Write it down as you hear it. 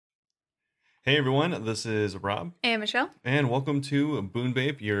Hey everyone, this is Rob, Hey, Michelle. and welcome to Boon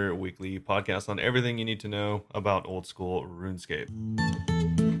Bape, your weekly podcast on everything you need to know about old school RuneScape.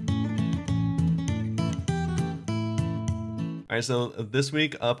 All right, so this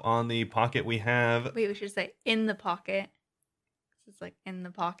week up on the pocket we have. Wait, we should say in the pocket. This is like in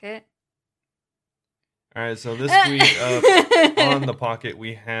the pocket. All right, so this week up on the pocket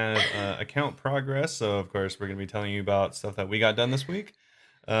we have account progress. So of course we're going to be telling you about stuff that we got done this week,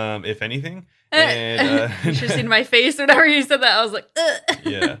 if anything. And you should have seen my face whenever you said that. I was like,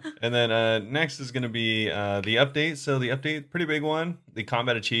 yeah. And then next is going to be the update. So the update, pretty big one. The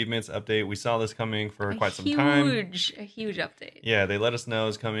combat achievements update. We saw this coming for quite some time. A huge update. Yeah, they let us know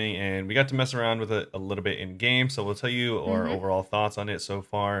it's coming, and we got to mess around with it a little bit in game. So we'll tell you our overall thoughts on it so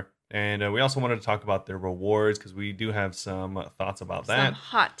far. And we also wanted to talk about the rewards because we do have some thoughts about that. Some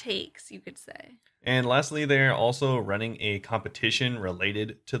hot takes, you could say. And lastly, they're also running a competition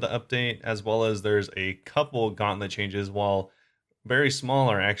related to the update, as well as there's a couple gauntlet changes, while very small,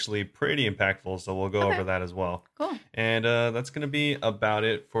 are actually pretty impactful. So we'll go over that as well. Cool. And that's going to be about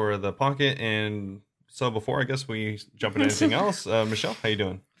it for the pocket. And so before, I guess we jump into anything else, Michelle, how you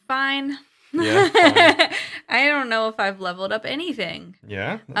doing? Fine. Yeah, fine. I don't know if I've leveled up anything.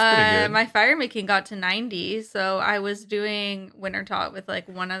 Yeah, that's pretty good. My fire making got to 90, so I was doing Winter Talk with like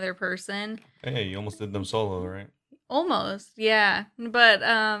one other person. Hey, you almost did them solo, right? Almost, yeah. But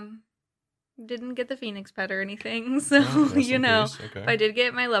didn't get the Phoenix pet or anything. So, Oh, you know, okay. I did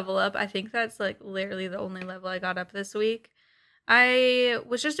get my level up. I think that's like literally the only level I got up this week. I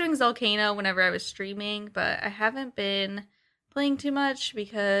was just doing Zelkana whenever I was streaming, but I haven't been playing too much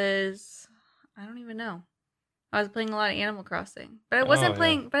because I don't even know. I was playing a lot of Animal Crossing, but I wasn't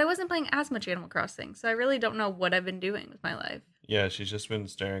playing as much Animal Crossing. So I really don't know what I've been doing with my life. Yeah, she's just been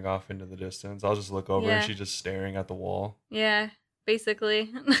staring off into the distance. I'll just look over and she's just staring at the wall. Yeah, basically.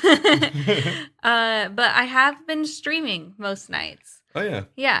 But I have been streaming most nights. Oh, yeah.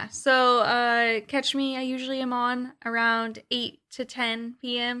 Yeah, so catch me. I usually am on around 8 to 10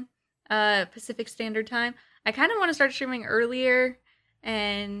 p.m. Pacific Standard Time. I kind of want to start streaming earlier,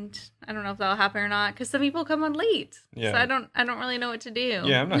 and I don't know if that'll happen or not because some people come on late. Yeah. So I don't really know what to do.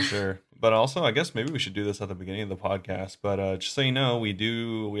 Yeah, I'm not sure. But also, I guess maybe we should do this at the beginning of the podcast. But just so you know,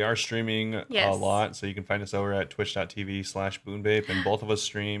 we are streaming a lot. So you can find us over at twitch.tv/boonbape. And both of us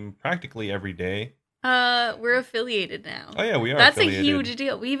stream practically every day. We're affiliated now. Oh, yeah, we are That's affiliated. a huge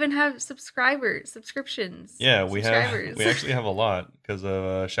deal. We even have subscriptions. Yeah, we actually have a lot because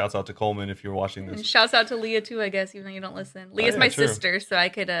of shouts out to Coleman if you're watching this. And shouts out to Leah too, I guess, even though you don't listen. Leah's my sister, so I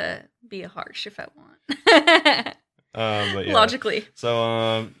could be harsh if I want. But yeah. Logically.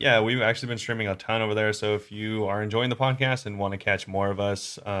 So yeah, we've actually been streaming a ton over there. So if you are enjoying the podcast and want to catch more of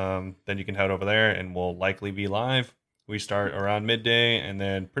us, then you can head over there and we'll likely be live. We start around midday and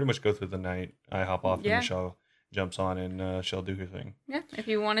then pretty much go through the night. I hop off and Michelle jumps on and she'll do her thing. Yeah, if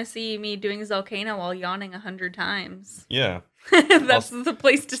you want to see me doing Zelkana while yawning 100 times. Yeah. That's the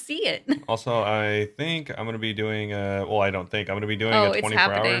place to see it. Also, I think I'm going to be doing I'm going to be doing a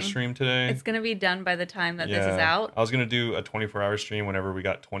 24-hour stream today. It's going to be done by the time that this is out. I was going to do a 24-hour stream whenever we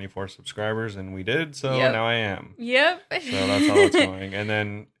got 24 subscribers, and we did, so now I am. Yep. So that's how it's going. And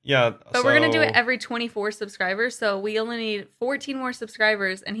then, But we're going to do it every 24 subscribers, so we only need 14 more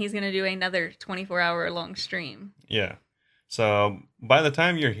subscribers, and he's going to do another 24-hour long stream. Yeah. So by the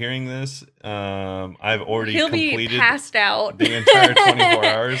time you're hearing this, I've already completed be passed out the entire 24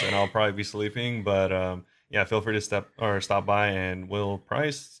 hours, and I'll probably be sleeping. But yeah, feel free to stop by, and we'll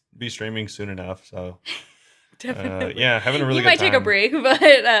probably be streaming soon enough. So definitely, having a really. You good might time. Take a break, but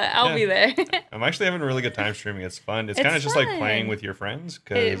I'll be there. I'm actually having a really good time streaming. It's fun. It's kind of just like playing with your friends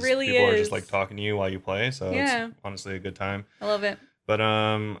because really people is. are just like talking to you while you play. So it's honestly a good time. I love it. But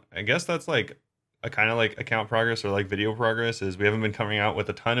I guess that's like a kind of like account progress or like video progress is we haven't been coming out with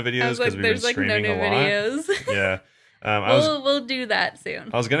a ton of videos because we've been streaming a lot. Videos. Yeah. We'll do that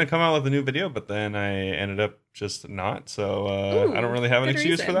soon. I was going to come out with a new video, but then I ended up just not. So I don't really have an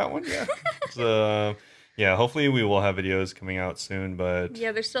excuse for that one. Yeah. So yeah, hopefully we will have videos coming out soon, but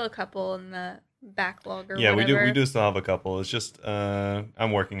yeah, there's still a couple in the backlog or yeah, whatever. we do still have a couple. It's just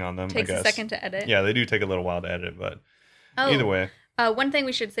I'm working on them. Takes I guess. A second to edit. Yeah, they do take a little while to edit, but either way. One thing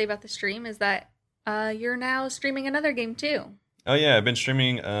we should say about the stream is that you're now streaming another game too. Oh yeah, I've been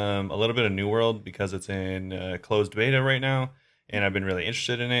streaming a little bit of New World because it's in closed beta right now, and I've been really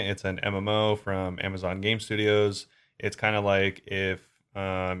interested in it. It's an MMO from Amazon Game Studios. It's kind of like if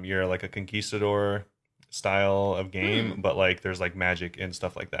you're like a conquistador style of game, but like there's like magic and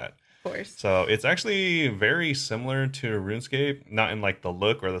stuff like that. course. So it's actually very similar to RuneScape, not in like the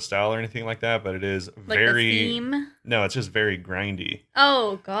look or the style or anything like that, but it is Like very. the theme. No, it's just very grindy.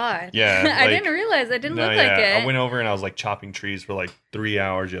 Oh God. Yeah, I like, didn't realize. It didn't no, look yeah, like it. I went over and I was like chopping trees for like 3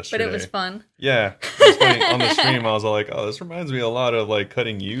 hours yesterday. But it was fun. Yeah, it was funny. On the stream, I was like, "Oh, this reminds me a lot of like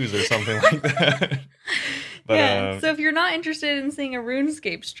cutting yews or something like that." But yeah. So if you're not interested in seeing a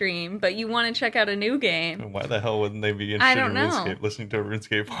RuneScape stream, but you want to check out a new game, why the hell wouldn't they be I interested don't in know. RuneScape, listening to a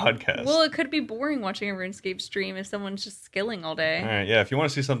RuneScape podcast? Well, it could be boring watching a RuneScape stream if someone's just skilling all day. All right, yeah. If you want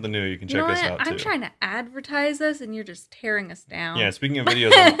to see something new, you can check this out too. I'm trying to advertise us, and you're just tearing us down. Yeah. Speaking of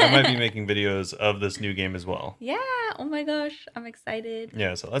videos, I might be making videos of this new game as well. Yeah. Oh my gosh, I'm excited.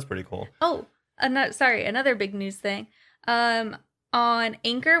 Yeah. So that's pretty cool. Oh, another big news thing. On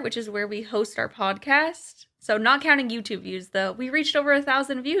Anchor, which is where we host our podcast. So not counting YouTube views, though, we reached over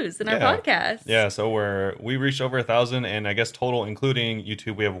 1,000 views in our podcast. Yeah, so we reached over 1,000, and I guess total, including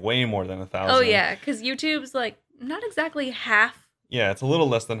YouTube, we have way more than 1,000. Oh yeah, because YouTube's like not exactly half. Yeah, it's a little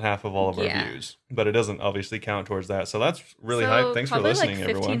less than half of all of our views, but it doesn't obviously count towards that. So that's really hype. Thanks for listening, like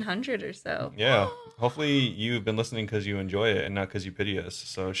everyone. 1,500 or so. Yeah, hopefully you've been listening because you enjoy it and not because you pity us.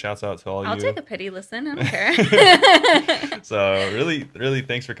 So shouts out to all I'll you. take a pity listen. I don't care. So really, really,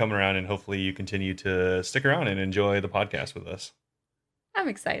 thanks for coming around, and hopefully you continue to stick around and enjoy the podcast with us. I'm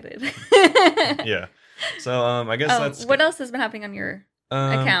excited. Yeah. So I guess that's what else has been happening on your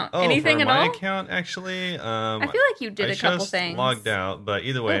account? Anything for at my all? account, actually. I feel like you did a couple things. Logged out, but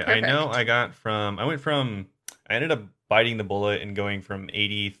either way, I know I ended up biting the bullet and going from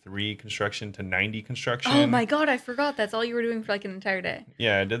 83 construction to 90 construction. Oh my god, I forgot that's all you were doing for like an entire day.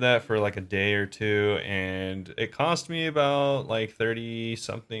 Yeah, I did that for like a day or two, and it cost me about like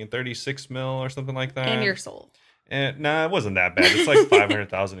 36 mil or something like that. And your soul. And nah, it wasn't that bad. It's like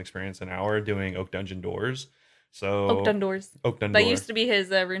 500,000 experience an hour doing Oak Dungeon doors. So Oak Dundoors. That used to be his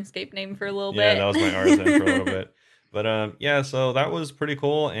RuneScape name for a little bit. Yeah, that was my artisan for a little bit. But yeah, so that was pretty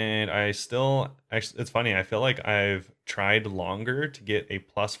cool, and it's funny. I feel like I've tried longer to get a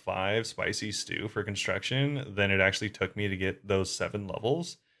 +5 spicy stew for construction than it actually took me to get those 7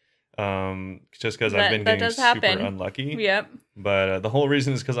 levels. Just because I've been getting super unlucky. Yep. But the whole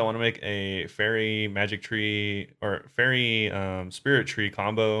reason is because I want to make a fairy magic tree or fairy spirit tree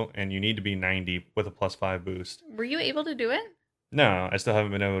combo, and you need to be 90 with a +5 boost. Were you able to do it? No, I still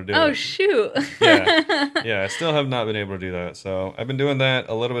haven't been able to do it. Oh, shoot. Yeah, I still have not been able to do that. So I've been doing that,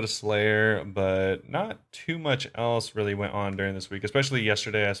 a little bit of Slayer, but not too much else really went on during this week. Especially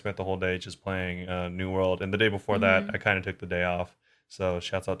yesterday, I spent the whole day just playing New World. And the day before that, I kind of took the day off. So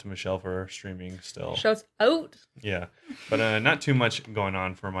shouts out to Michelle for streaming still. Shouts out. Yeah, but not too much going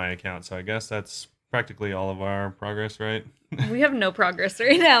on for my account. So I guess that's practically all of our progress, right? We have no progress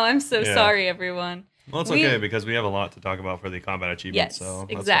right now. I'm so sorry, everyone. Well, it's okay because we have a lot to talk about for the combat achievements. Yes, so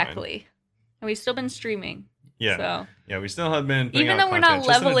exactly. Fine. And we've still been streaming. Yeah. So. Yeah, we still have been even though we're not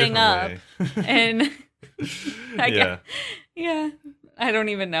leveling up. And yeah. I don't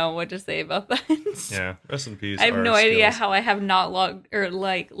even know what to say about that. Yeah, rest in peace. I have no idea how I have not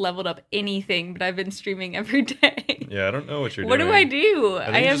leveled up anything, but I've been streaming every day. Yeah, I don't know what you're doing. What do I do?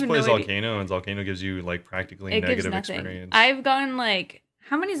 I have just play Zalcano, and Zalcano gives you like practically negative experience. I've gone like,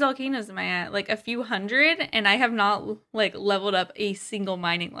 how many Zalcanos am I at? Like a few hundred, and I have not like leveled up a single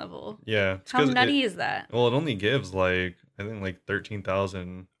mining level. Yeah. How nutty is that? Well, it only gives like, I think like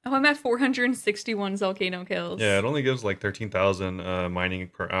 13,000. Oh, I'm at 461 Zalcano kills. Yeah, it only gives like 13,000 mining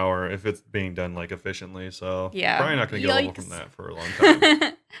per hour if it's being done like efficiently. So yeah, probably not going to get a level from that for a long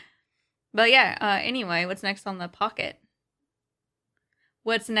time. But yeah, anyway, what's next on the pocket?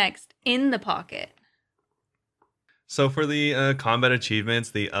 What's next in the pocket? So for the combat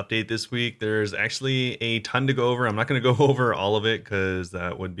achievements, the update this week, there's actually a ton to go over. I'm not going to go over all of it because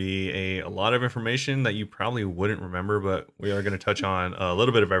that would be a lot of information that you probably wouldn't remember, but we are going to touch on a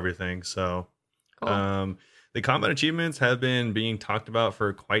little bit of everything. So cool. The combat achievements have been being talked about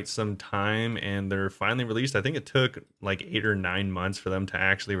for quite some time, and they're finally released. I think it took like 8 or 9 months for them to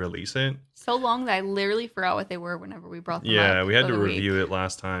actually release it. So long that I literally forgot what they were whenever we brought them up. Yeah, we had to review it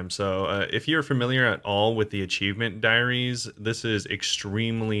last time. So if you're familiar at all with the achievement diaries, this is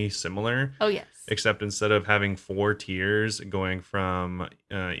extremely similar. Oh, yes. Except instead of having 4 tiers going from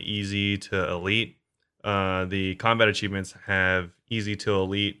easy to elite, the combat achievements have easy to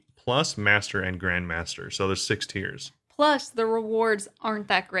elite, plus master and grandmaster. So there's 6 tiers. Plus the rewards aren't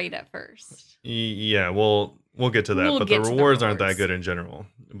that great at first. Yeah, we'll get to that, but the rewards aren't that good in general.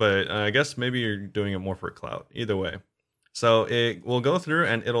 But I guess maybe you're doing it more for clout. Either way. So it will go through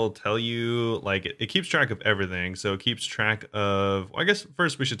and it'll tell you, like, it keeps track of everything. So it keeps track of, I guess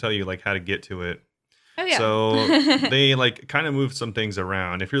first we should tell you like how to get to it. Oh yeah. So they like kind of move some things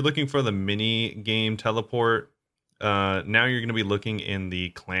around. If you're looking for the mini game teleport, now you're going to be looking in the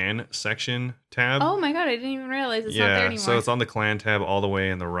clan section tab. Oh my god, I didn't even realize it's not there Yeah, anymore. so it's on the clan tab all the way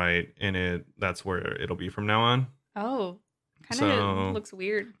in the right, and that's where it'll be from now on. Oh, kind So of looks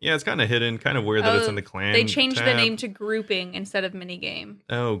weird. yeah, it's kind of hidden, kind of weird that it's in the clan. They changed the tab. name to grouping instead of minigame.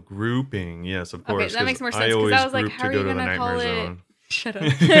 Oh, grouping. Yes, of course. Okay, that makes more 'cause sense, 'cause always I was like, group how are to you go to the gonna call nightmare it- zone. Shut up.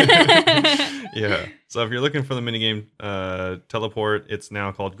 Yeah. So if you're looking for the minigame teleport, it's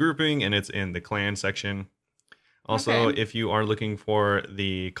now called grouping, and it's in the clan section. Also, Okay. if you are looking for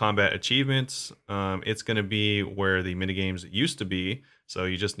the combat achievements, it's going to be where the minigames used to be. So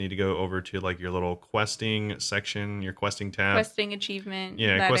you just need to go over to like your little questing section, your questing tab. Questing achievement.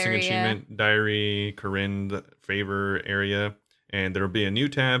 Yeah, that questing area. achievement, diary, Corinne favor area, and there will be a new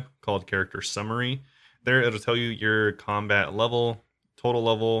tab called character summary. There, it'll tell you your combat level, total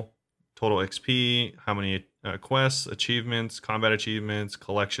XP, how many quests, achievements, combat achievements,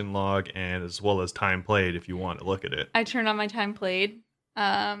 collection log, and as well as time played if you want to look at it. I turned on my time played.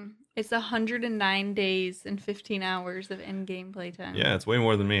 It's 109 days and 15 hours of in-game playtime. Yeah, it's way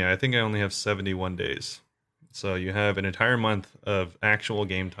more than me. I think I only have 71 days. So you have an entire month of actual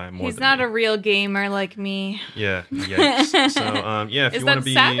game time. More He's than not me. a real gamer like me. Yeah, yikes. So yeah, if Is you want that to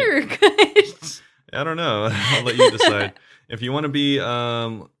be sad or good? I don't know. I'll let you decide. If you want to be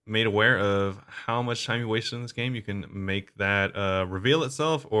made aware of how much time you wasted in this game, you can make that reveal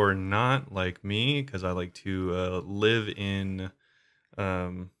itself or not, like me, because I like to live in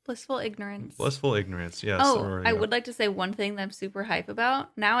Blissful ignorance. blissful ignorance. Yes. Oh, I would like to say one thing that I'm super hype about.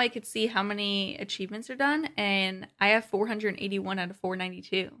 Now I could see how many achievements are done, and I have 481 out of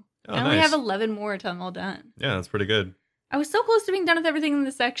 492. Oh, I only nice. have 11 more till I'm all done. Yeah, that's pretty good. I was so close to being done with everything in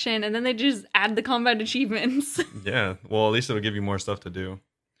the section, and then they just add the combat achievements. Yeah. Well, at least it'll give you more stuff to do. I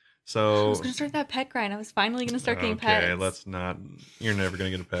So was gonna start that pet grind. I was finally gonna start getting okay, pets. let's not. You're never gonna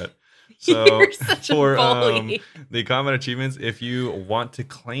get a pet. So You're such a for bully. the combat achievements, if you want to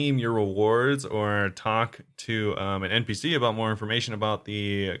claim your rewards or talk to an NPC about more information about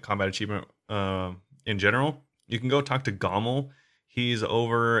the combat achievement in general, you can go talk to Gommel. He's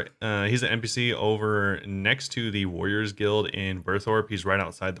over. He's an NPC over next to the Warriors Guild in Burthorpe. He's right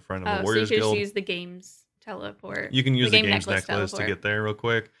outside the front of the So you Warriors could just Guild. use the game's teleport. You can use the game game's necklace to teleport. get there real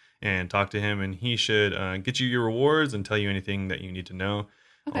quick and talk to him, and he should get you your rewards and tell you anything that you need to know.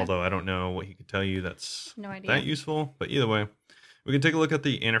 Okay. Although I don't know what he could tell you that's No idea. that useful, but either way, we can take a look at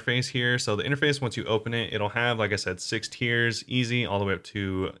the interface here. So the interface, once you open it, it'll have, like I said, 6 tiers, easy, all the way up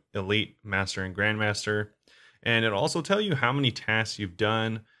to elite, master, and grandmaster. And it'll also tell you how many tasks you've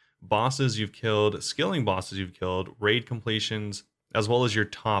done, bosses you've killed, skilling bosses you've killed, raid completions, as well as your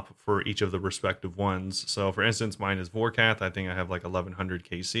top for each of the respective ones. So for instance, mine is Vorkath. I think I have like 1100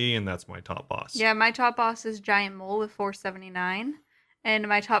 KC, and that's my top boss. Yeah, my top boss is Giant Mole with 479. And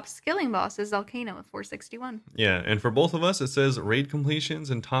my top skilling boss is Volcano with 461. Yeah, and for both of us, it says raid completions,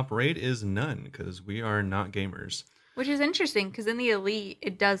 and top raid is none because we are not gamers. Which is interesting because in the Elite,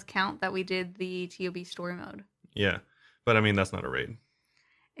 it does count that we did the TOB story mode. Yeah, but I mean that's not a raid.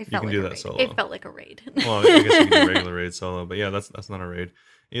 It You felt can like do a that raid. solo. It felt like a raid. Well, I guess you can do regular raid solo, but yeah, that's not a raid.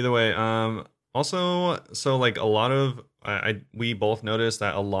 Either way, also, so like a lot of we both noticed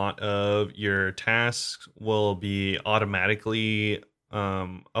that a lot of your tasks will be automatically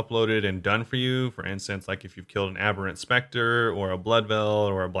uploaded and done for you. For instance, like if you've killed an aberrant specter or a bloodvel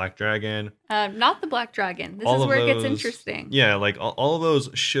or a black dragon. Not the Black Dragon. This All is of where it gets those- interesting. Yeah, like all of those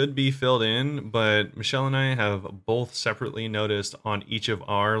should be filled in, but Michelle and I have both separately noticed on each of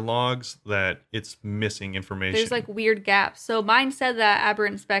our logs that it's missing information. There's like weird gaps. So mine said that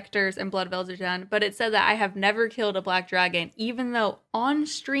Aberrant Specters and Bloodvelds are done, but it said that I have never killed a Black Dragon, even though on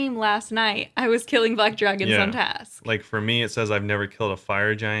stream last night I was killing Black Dragons Yeah. on task. Like for me, it says I've never killed a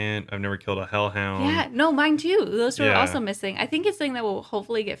fire giant. I've never killed a hellhound. Yeah, no, mine too. Those were Yeah. also missing. I think it's something that will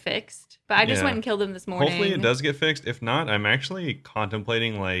hopefully get fixed. But I just Yeah. went and killed them this morning. Hopefully it does get fixed. If not, I'm actually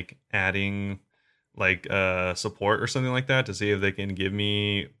contemplating like adding like support or something like that to see if they can give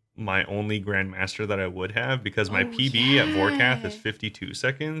me my only grandmaster that I would have, because my Oh, PB at Vorkath is yeah. 52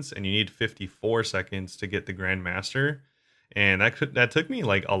 seconds and you need 54 seconds to get the grandmaster. And that took me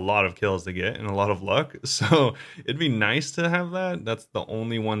like a lot of kills to get and a lot of luck. So it'd be nice to have that. That's the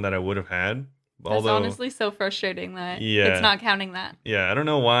only one that I would have had. That's honestly so frustrating that Yeah. it's not counting that. Yeah, I don't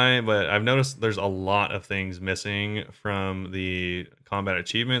know why, but I've noticed there's a lot of things missing from the combat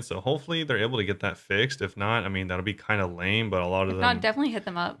achievements. So hopefully they're able to get that fixed. If not, I mean, that'll be kind of lame, but a lot of If them not, definitely hit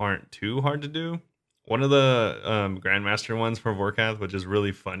them up. aren't too hard to do. One of the Grandmaster ones for Vorkath, which is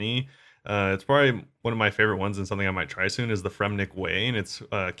really funny, It's probably one of my favorite ones and something I might try soon is the Fremnik Way, and it's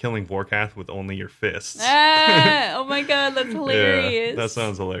killing Vorkath with only your fists. Ah, oh my god, that's Yeah, that hilarious.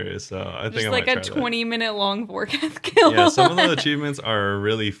 sounds hilarious. So I think Just I like might a try that. 20-minute long forecast kill. Yeah, some of the achievements are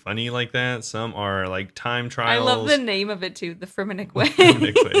really funny like that. Some are like time I love the trials. name of it too, the Fremennik Way.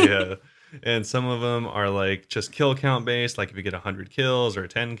 Nick Way, yeah. And some of them are like just kill count based, like if you get 100 kills or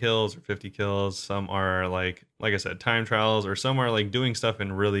 10 kills or 50 kills. Some are like I said, time trials, or some are like doing stuff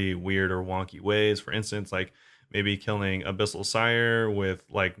in really weird or wonky ways. For instance, like maybe killing Abyssal Sire with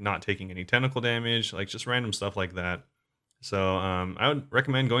like not taking any tentacle damage, like just random stuff like that. So I would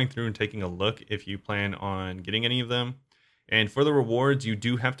recommend going through and taking a look if you plan on getting any of them. And for the rewards, you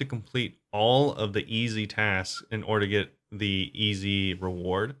do have to complete all of the easy tasks in order to get the easy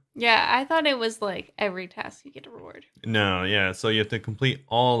reward. Yeah, I thought it was like every task you get a reward. No, yeah. So you have to complete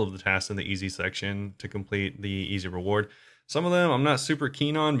all of the tasks in the easy section to complete the easy reward. Some of them I'm not super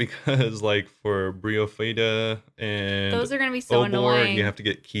keen on because, like, for Briofeda and Those are gonna be so Oborg, annoying. you have to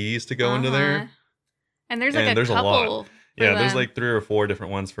get keys to go into Uh-huh. there. And there's like And a there's a lot. couple for Yeah, there's them. like 3 or 4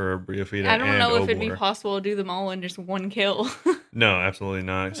 different ones for Briofeda I don't and know if it'd be Obor. possible to do them all in just one kill. No, absolutely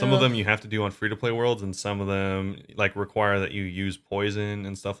not. Some of Ugh. them you have to do on free to play worlds, and some of them like require that you use poison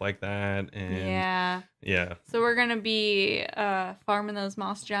and stuff like that. And Yeah. yeah, So we're gonna be farming those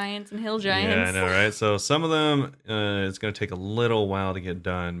moss giants and hill yeah, I giants. know, right? So some of them it's going to take a little while to get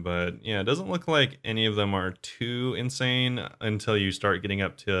done, but yeah, it doesn't look like any of them are too insane until you start getting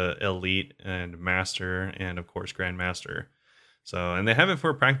up to elite and master, and of course grandmaster. So, and they have it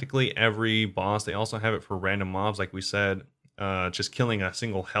for practically every boss. They also have it for random mobs, like we said. Just killing a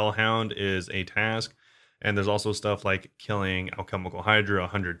single hellhound is a task, and there's also stuff like killing alchemical hydra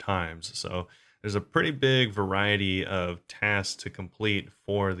 100 times. So there's a pretty big variety of tasks to complete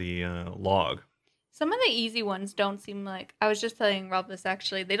for the log. Some of the easy ones don't seem like, I was just telling Rob this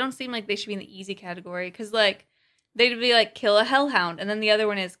actually, they don't seem like they should be in the easy category because like they'd be like kill a hellhound, and then the other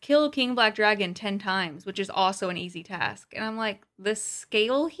one is kill King Black Dragon 10 times, which is also an easy task. And I'm like, the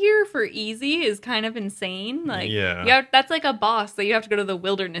scale here for easy is kind of insane. Like, Yeah. yeah, that's like a boss that you have to go to the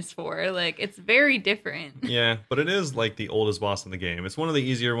wilderness for. Like, it's very different. Yeah, but it is like the oldest boss in the game. It's one of the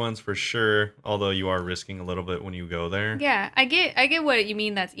easier ones for sure, although you are risking a little bit when you go there. Yeah, I get what you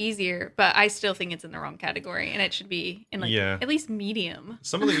mean. That's easier, but I still think it's in the wrong category, and it should be in like Yeah. at least medium.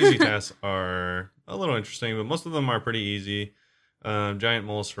 Some of the easy tasks are a little interesting, but most of them are pretty easy. Giant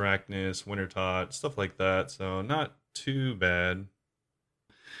Mole, Arachnus, Winter Tot, stuff like that. So not too bad.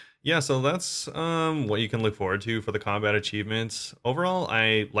 Yeah, so that's what you can look forward to for the combat achievements. Overall,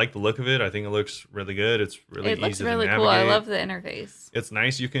 I like the look of it. I think it looks really good. It's really It looks easy really to cool. I navigate. love the interface. It's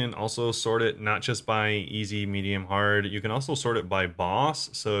nice. You can also sort it not just by easy, medium, hard. You can also sort it by boss.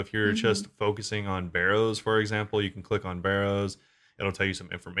 So if you're Mhm. just focusing on Barrows, for example, you can click on Barrows. It'll tell you some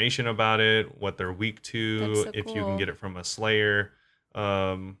information about it, what they're weak to, That's so if you can cool. get it from a Slayer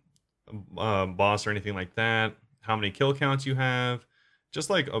um, boss or anything like that, how many kill counts you have, just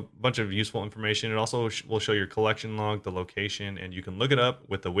like a bunch of useful information. It also will show your collection log, the location, and you can look it up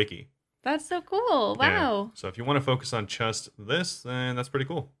with the wiki. That's so cool. Yeah. Wow. So if you want to focus on just this, then that's pretty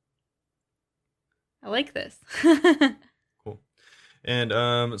cool. I like this. Cool.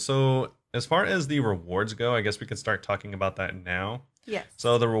 And so as far as the rewards go, I guess we can start talking about that now. Yes.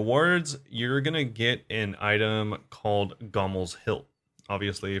 So the rewards, you're gonna get an item called Gommel's Hilt,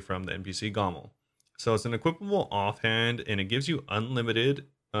 obviously from the NPC Gommel. So it's an equipable offhand, and it gives you unlimited.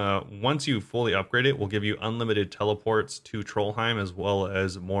 Once you fully upgrade it, will give you unlimited teleports to Trollheim as well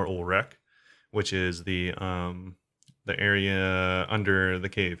as Mor Ulrek, which is the area under the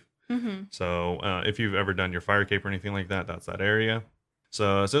cave. Mm-hmm. So if you've ever done your fire cape or anything like that, that's that area.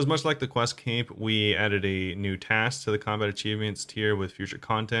 So it says, much like the quest cape, we added a new task to the combat achievements tier with future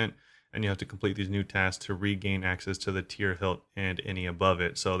content, and you have to complete these new tasks to regain access to the tier hilt and any above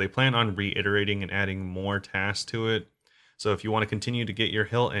it. So they plan on reiterating and adding more tasks to it. So if you want to continue to get your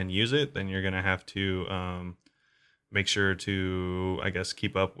hilt and use it, then you're going to have to make sure to, I guess,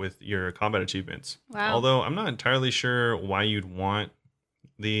 keep up with your combat achievements. Wow. Although I'm not entirely sure why you'd want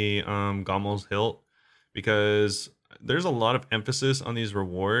the Gommel's hilt, because there's a lot of emphasis on these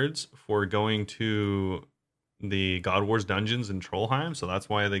rewards for going to the God Wars dungeons in Trollheim, so that's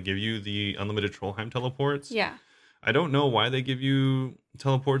why they give you the unlimited Trollheim teleports. Yeah. I don't know why they give you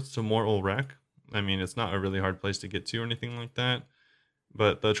teleports to Mor Ulrek. I mean, it's not a really hard place to get to or anything like that.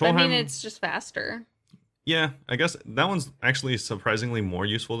 But the Trollheim, I mean, it's just faster. yeah, I guess that one's actually surprisingly more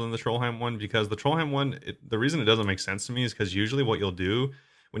useful than the Trollheim one, because the Trollheim one, the reason it doesn't make sense to me is because usually what you'll do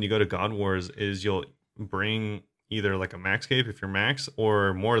when you go to God Wars is you'll bring either like a max cape if you're max,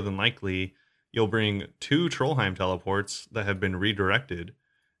 or more than likely you'll bring 2 Trollheim teleports that have been redirected,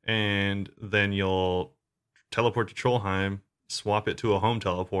 and then you'll teleport to Trollheim, swap it to a home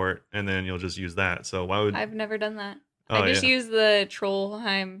teleport, and then you'll just use that. So why would? I've never done that. I Oh just yeah, use the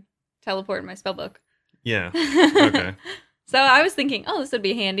Trollheim teleport in my spellbook. yeah. Okay. So I was thinking, oh, this would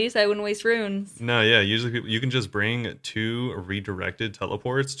be handy, so I wouldn't waste runes. No, yeah. Usually you can just bring 2 redirected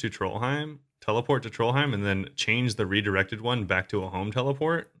teleports to Trollheim, teleport to Trollheim, and then change the redirected one back to a home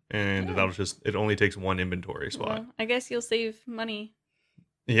teleport, and Oh. that'll just it only takes 1 inventory spot. Well, I guess you'll save money.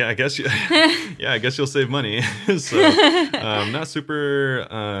 Yeah, I guess yeah, I guess you'll save money. So, not super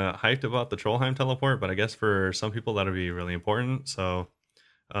hyped about the Trollheim teleport, but I guess for some people that'll be really important. So,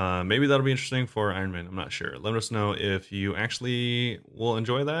 maybe that'll be interesting for Iron Man. I'm not sure. Let us know if you actually will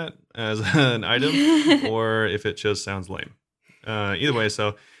enjoy that as an item or if it just sounds lame. Either way,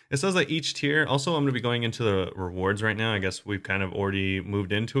 so it says that each tier, also, I'm going to be going into the rewards right now. I guess we've kind of already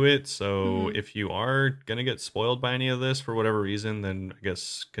moved into it. So Mhm. if you are going to get spoiled by any of this for whatever reason, then I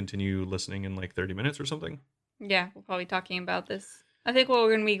guess continue listening in like 30 minutes or something. Yeah, we'll probably be talking about this. I think we're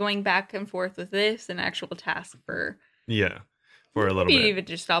going to be going back and forth with this and actual task for. Yeah, for a little Maybe bit. even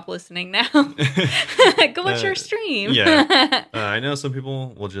just stop listening now. Go watch our stream. Yeah. I know some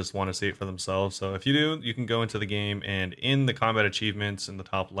people will just want to see it for themselves. So if you do, you can go into the game, and in the combat achievements in the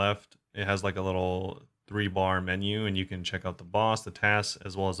top left, it has like a little 3-bar menu, and you can check out the boss, the tasks,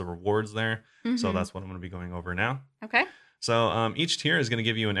 as well as the rewards there. So Mhm. that's what I'm going to be going over now. Okay. So each tier is going to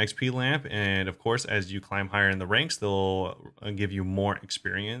give you an XP lamp, and of course, as you climb higher in the ranks, they'll give you more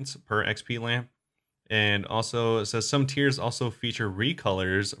experience per XP lamp. And also, it says some tiers also feature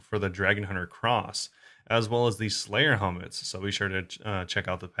recolors for the Dragon Hunter Cross, as well as the Slayer helmets. So be sure to check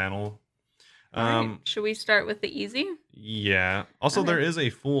out the panel. All right. Should we start with the easy? Yeah. Also, Okay. there is a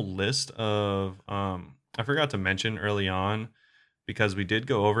full list of. I forgot to mention early on because we did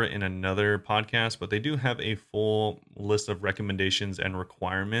go over it in another podcast, but they do have a full list of recommendations and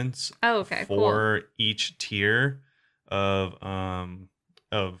requirements Oh, okay. Cool. for each tier of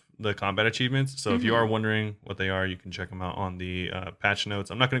the combat achievements. So if you are wondering what they are, you can check them out on the patch notes.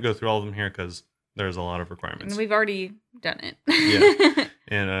 I'm not going to go through all of them here because there's a lot of requirements. And we've already done it. Yeah.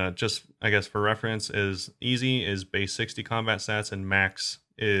 And just, I guess, for reference, is easy is base 60 combat stats, and max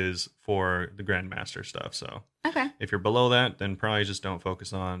is for the Grandmaster stuff. So Okay. if you're below that, then probably just don't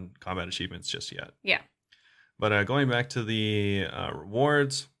focus on combat achievements just yet. Yeah. But going back to the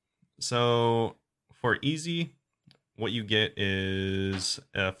rewards, so for easy, what you get is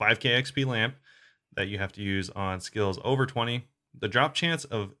a 5k XP lamp that you have to use on skills over 20. The drop chance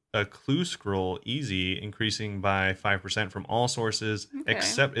of a clue scroll easy increasing by 5% from all sources, Okay.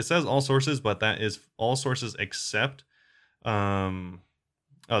 except it says all sources, but that is all sources except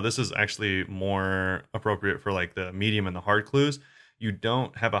this is actually more appropriate for like the medium and the hard clues. You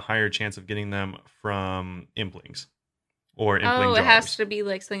don't have a higher chance of getting them from implings or impling Oh, jars. it has to be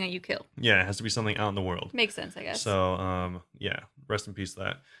like something that you kill. Yeah, it has to be something out in the world. Makes sense, I guess. So, yeah, rest in peace to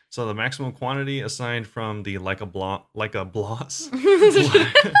that. So the maximum quantity assigned from the like a boss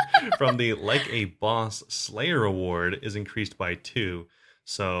from the like a boss Slayer award is increased by 2.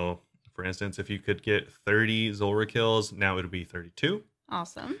 So, for instance, if you could get 30 Zulrah kills, now it'll be 32.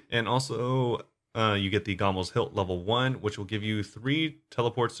 Awesome. And also, you get the Gommel's Hilt level 1, which will give you 3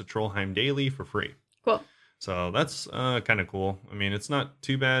 teleports to Trollheim daily for free. Cool. So that's kind of cool. I mean, it's not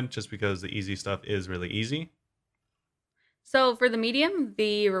too bad just because the easy stuff is really easy. So for the medium,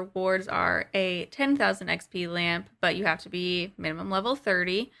 the rewards are a 10,000 XP lamp, but you have to be minimum level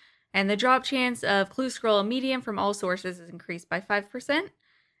 30. And the drop chance of clue scroll medium from all sources is increased by 5%.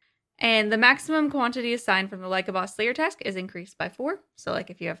 And the maximum quantity assigned from the Like a Boss Slayer task is increased by 4. So like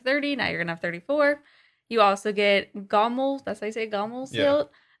if you have 30, now you're going to have 34. You also get Gommel, that's how you say Gommel's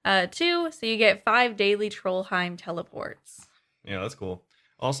Hilt, 2. So you get 5 daily Trollheim teleports. Yeah, that's cool.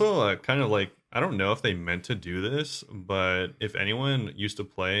 Also, kind of like, I don't know if they meant to do this, but if anyone used to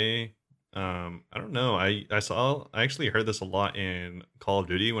play, I don't know. I actually heard this a lot in Call of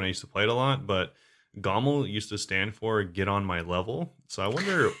Duty when I used to play it a lot, but Gommel used to stand for get on my level. So I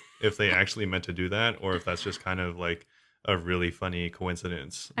wonder if they actually meant to do that, or if that's just kind of like a really funny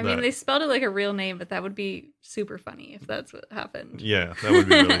coincidence. I mean, they spelled it like a real name, but that would be super funny if that's what happened. Yeah, that would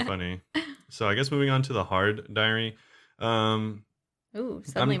be really funny. So I guess moving on to the hard diary. Ooh,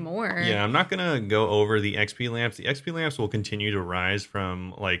 suddenly more. Yeah, I'm not going to go over the XP lamps. The XP lamps will continue to rise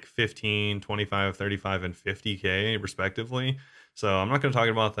from like 15, 25, 35, and 50k respectively. So I'm not going to talk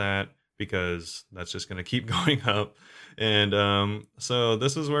about that because that's just going to keep going up. And so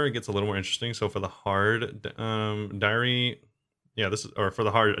this is where it gets a little more interesting. So for the hard diary, for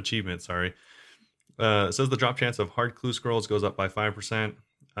the hard achievement, sorry. It says the drop chance of hard clue scrolls goes up by 5%.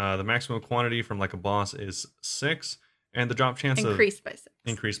 The maximum quantity from like a boss is 6. and the drop chance Increased by 6.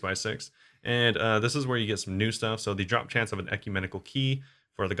 increased by 6. And this is where you get some new stuff. So the drop chance of an ecumenical key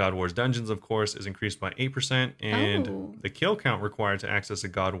for the God Wars dungeons, of course, is increased by 8%, and the kill count required to access a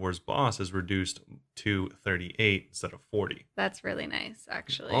God Wars boss is reduced to 38 instead of 40. That's really nice,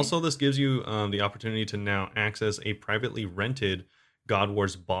 actually. Also, this gives you the opportunity to now access a privately rented God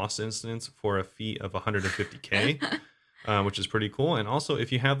Wars boss instance for a fee of 150k, which is pretty cool. And also,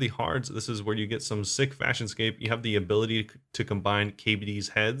 if you have the hards, this is where you get some sick Fashionscape. You have the ability to combine KBD's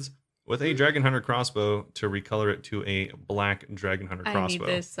heads with a Dragon Hunter crossbow to recolor it to a black Dragon Hunter crossbow. I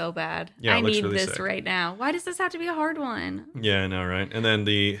need this so bad. Yeah, I need really this sick. right now. Why does this have to be a hard one? Yeah, I know, right? And then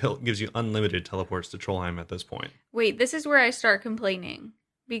the hilt gives you unlimited teleports to Trollheim at this point. Wait, this is where I start complaining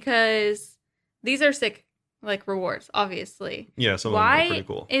because these are sick, like, rewards, obviously. Yeah, some of them are pretty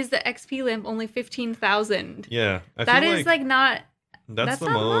cool. Why is the XP lamp only 15,000? Yeah, that is like not. That's the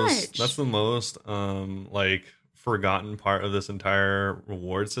not most. much. That's the most like forgotten part of this entire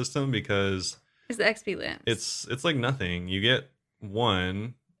reward system because Is the XP lamps. it's like nothing. You get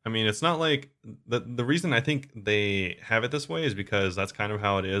one. I mean, it's not like the reason I think they have it this way is because that's kind of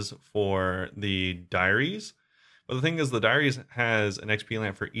how it is for the diaries. But the thing is, the diaries has an XP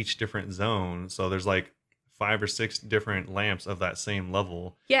lamp for each different zone, so there's like 5 or 6 different lamps of that same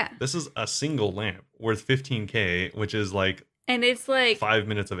level. Yeah. This is a single lamp worth 15k, which is like, and it's like 5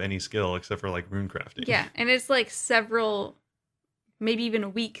 minutes of any skill except for like rune crafting. Yeah, and it's like several, maybe even a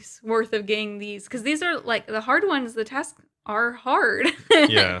week's worth of getting these, because these are like the hard ones. The tasks are hard.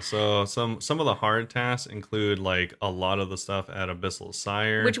 Yeah, so some of the hard tasks include like a lot of the stuff at Abyssal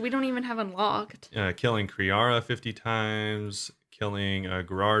Sire, which we don't even have unlocked. Killing Kriara 50 times, killing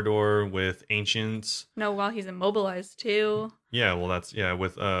Gerardor with Ancients. No, while he's immobilized too. Yeah, well, that's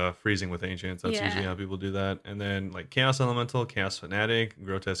with freezing with Ancients. That's usually how people do that. And then like Chaos Elemental, Chaos Fanatic,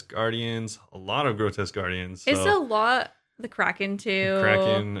 Grotesque Guardians, a lot of Grotesque Guardians. So it's a lot. The Kraken too.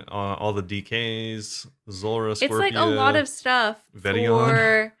 Kraken, all the DKs, Zulrah, Scorpia. It's like a lot of stuff Vedion.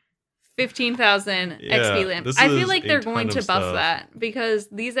 for 15,000 XP lamps. I feel like they're going to buff that because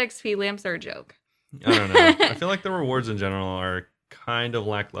these XP lamps are a joke. I don't know. I feel like the rewards in general are kind of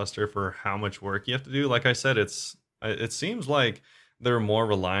lackluster for how much work you have to do. Like I said, it seems like they're more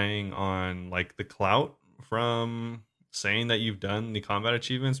relying on like the clout from saying that you've done the combat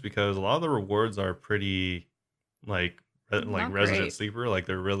achievements, because a lot of the rewards are pretty like Not Resident great. Sleeper. Like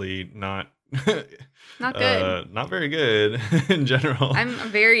they're really not Not good. not very good in general. I'm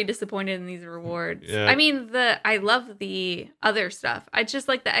very disappointed in these rewards. Yeah. I mean, I love the other stuff. I just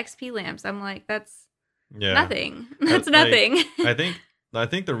like the XP lamps. I'm like, that's nothing. That's nothing. I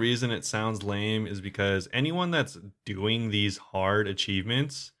think the reason it sounds lame is because anyone that's doing these hard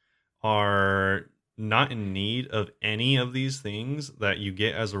achievements are not in need of any of these things that you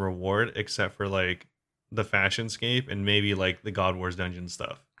get as a reward, except for like the Fashionscape and maybe like the God Wars dungeon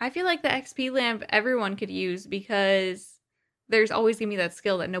stuff. I feel like the XP lamp everyone could use because there's always gonna be that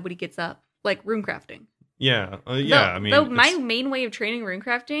skill that nobody gets up, like rune crafting. Yeah, My main way of training rune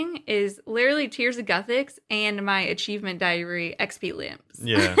crafting is literally Tears of Guthix and my achievement diary XP lamps.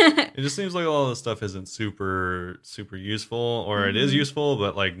 Yeah, it just seems like all this stuff isn't super useful, or it is useful,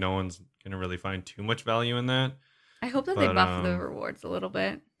 but like no one's gonna really find too much value in that. I hope that they buff the rewards a little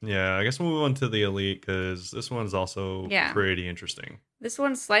bit. Yeah, I guess we'll move on to the Elite because this one's also pretty interesting. This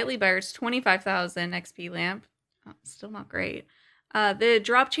one's slightly better. It's 25,000 XP lamp. Oh, still not great. The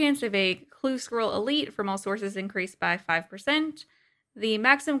drop chance of a clue scroll elite from all sources increased by 5%. The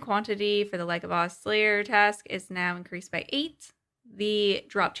maximum quantity for the Lycoboss Slayer task is now increased by 8. The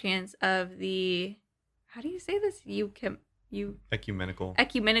drop chance of the, how do you say this?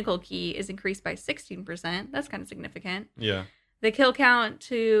 Ecumenical key is increased by 16%. That's kind of significant. Yeah. The kill count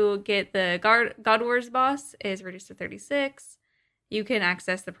to get the God Wars boss is reduced to 36. You can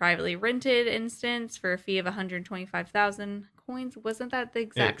access the privately rented instance for a fee of 125,000 coins. Wasn't that the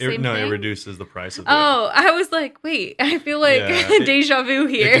exact same thing? No, it reduces the price of it. Oh, I was like, wait, I feel like deja vu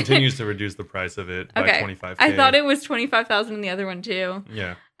here. It continues to reduce the price of it by 25k. I thought it was 25,000 in the other one too.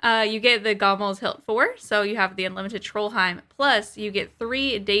 Yeah. You get the Gommel's Hilt 4, so you have the unlimited Trollheim, plus you get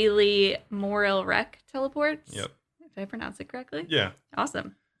 3 daily Morel Rec teleports. Yep. Did I pronounce it correctly? Yeah.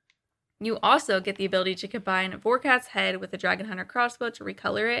 Awesome. You also get the ability to combine Vorkat's head with the Dragon Hunter crossbow to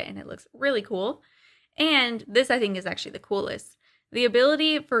recolor it, and it looks really cool. And this, I think, is actually the coolest. The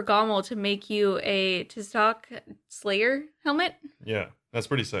ability for Gommel to make you a Tiztok Slayer helmet. Yeah, that's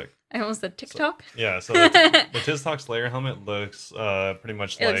pretty sick. I almost said TikTok. So the Tiztok Slayer helmet looks pretty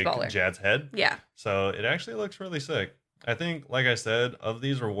much like Jad's head. Yeah. So it actually looks really sick. I think, like I said, of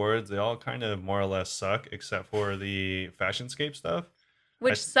these rewards, they all kind of more or less suck, except for the Fashionscape stuff.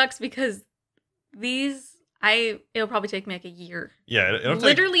 Which sucks because these, It'll probably take me like a year. Yeah, it'll take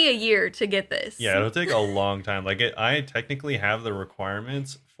Literally a year to get this. yeah, it'll take a long time. Like I technically have the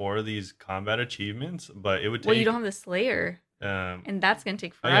requirements for these combat achievements, but it would Well, you take don't have the Slayer, and that's gonna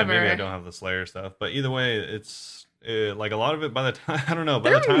take oh yeah, forever. maybe I don't have the Slayer stuff, but either way, it's like a lot of it by the time I don't know,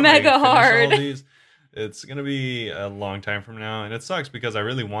 by They're the time mega I finish hard. all these, it's gonna be a long time from now, and it sucks because I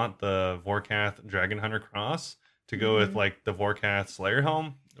really want the Vorkath Dragon Hunter Cross to go with Mhm. like the Vorkath Slayer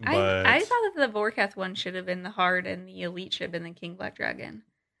helm, I but thought that the Vorkath one should have been the hard and the elite should have been the King Black Dragon.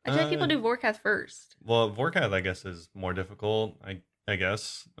 I feel like people uh, do Vorkath first. well, Vorkath I guess is more difficult. I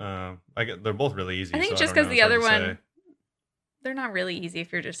guess I get they're both really easy. I think So just I don't because know, the it's hard other to one, say. they're not really easy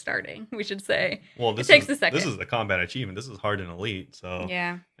if you're just starting. We should say Well, it takes a second. this is the combat achievement. This is hard and elite. So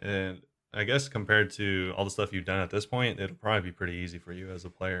Yeah, and I guess compared to all the stuff you've done at this point, it'll probably be pretty easy for you as a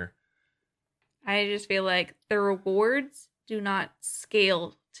player. I just feel like the rewards do not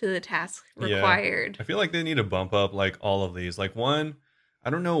scale to the task Yeah. required. I feel like they need to bump up like all of these. Like one, I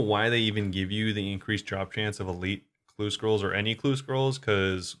don't know why they even give you the increased drop chance of elite clue scrolls or any clue scrolls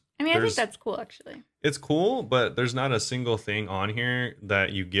because I mean, I think there's that's cool actually. it's cool, but there's not a single thing on here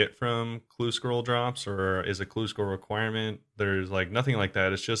that you get from clue scroll drops or is a clue scroll requirement. There's like nothing like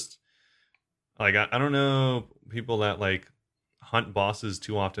that. It's just like I don't know people that like hunt bosses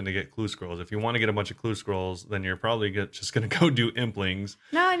too often to get clue scrolls. If you want to get a bunch of clue scrolls, then you're probably just gonna go do implings.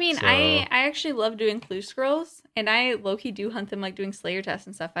 No, I mean, So I actually love doing clue scrolls, and I low-key do hunt them like doing Slayer tests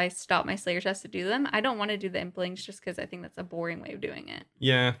and stuff. I stop my Slayer tests to do them. I don't want to do the implings just because I think that's a boring way of doing it.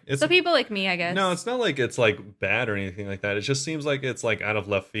 yeah, it's So people like me, I guess. no, it's not like it's like bad or anything like that. It just seems like it's like out of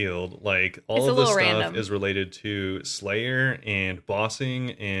left field. Like all It's a of this little stuff random. is related to Slayer and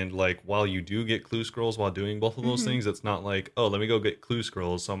bossing, and like while you do get clue scrolls while doing both of those Mhm. things, it's not like, oh, let me go get clue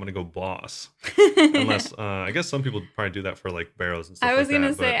scrolls, so I'm gonna go boss. Unless I guess some people probably do that for like barrows and stuff I was like gonna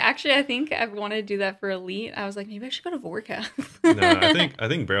that. say, actually, I think I wanted to do that for Elite. I was like, maybe I should go to Vorkath. But no, I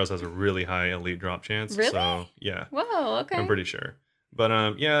think barrows has a really high elite drop chance. Really? So yeah. Whoa, okay. I'm pretty sure.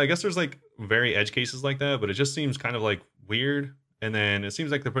 But yeah, I guess there's like very edge cases like that, but it just seems kind of like weird. And then it seems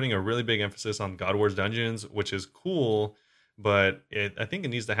like they're putting a really big emphasis on God Wars dungeons, which is cool, but I think it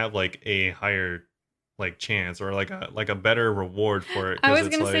needs to have like a higher like chance or like a better reward for it. I 'Cause was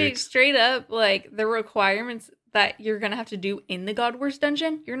it's gonna say like, straight up, like the requirements that you're gonna have to do in the God Wars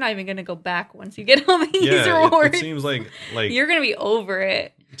dungeon, you're not even gonna go back once you get all these yeah, rewards. it seems like You're gonna be over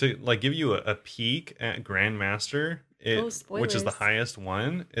it. to like give you a peek at Grandmaster, Oh, which is the spoilers. highest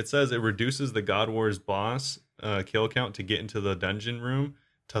one. It says it reduces the God Wars boss kill count to get into the dungeon room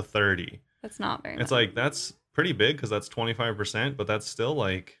to 30. That's not very much. It's like that's pretty big because that's 25%, but that's still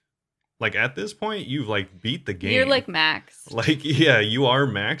like at this point you've like beat the game. You're like max. Like yeah, you are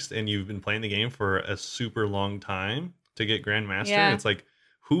maxed and you've been playing the game for a super long time to get Grandmaster. Yeah. It's like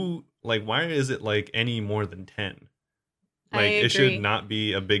why is it like any more than 10? I Like it agree. should not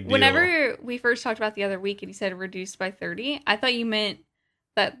be a big deal. Whenever we first talked about the other week and you said reduced by 30, I thought you meant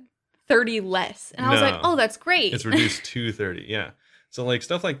that 30 less. And I was like, No. oh, that's great. It's reduced to 30. Yeah. So like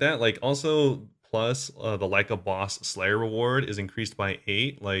stuff like that, like also plus the like a boss Slayer reward is increased by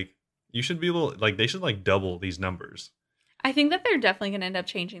 8. Like you should be able like they should like double these numbers. I think that they're definitely going to end up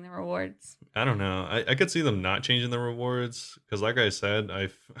changing the rewards. I don't know. I could see them not changing the rewards because like I said, I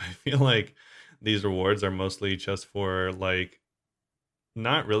feel like these rewards are mostly just for like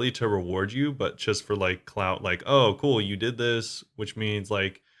not really to reward you, but just for like clout. Like, oh, cool, you did this, which means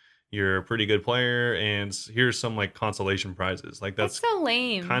like you're a pretty good player, and here's some like consolation prizes. Like That's that's so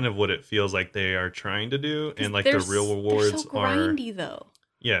lame. kind of what it feels like they are trying to do, 'Cause and like the they're real they're rewards so are grindy, though.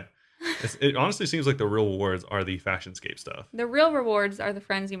 yeah. It honestly seems like the real rewards are the Factionscape stuff. The real rewards are the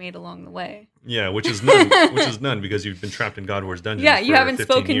friends you made along the way. Yeah, which is none. Which is none because you've been trapped in God Wars dungeons. Yeah, you for haven't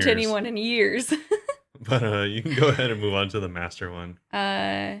 15 spoken years. to anyone in years. But you can go ahead and move on to the master one.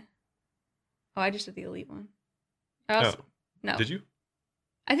 I just did the elite one. I Oh, also, no. did you?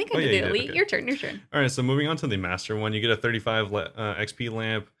 I think I Oh, did yeah, the you did, elite. okay. Your turn. All right, so moving on to the master one, you get a 35 XP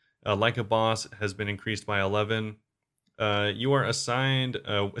lamp. Like a boss has been increased by 11. You are assigned.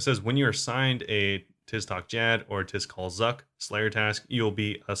 It says when you're assigned a Tiztok Jad or Tizkal Zuck Slayer task, you'll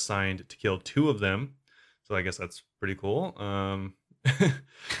be assigned to kill 2 of them. So I guess that's pretty cool.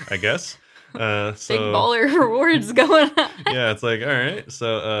 I guess. So Big baller rewards going on. yeah, it's like all right.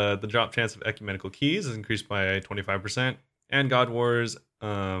 So the drop chance of ecumenical keys is increased by 25%, and God Wars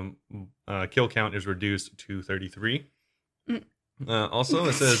kill count is reduced to 33. Mm. Also,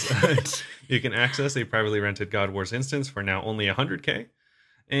 it says you can access a privately rented God Wars instance for now only 100k,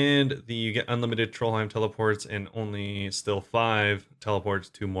 and you get unlimited Trollheim teleports and only still 5 teleports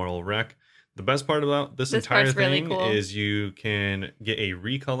to Moral Wreck. The best part about this entire part's really thing cool. is you can get a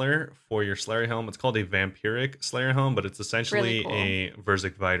recolor for your Slayer helm. It's called a Vampiric Slayer helm, but it's essentially Really cool. a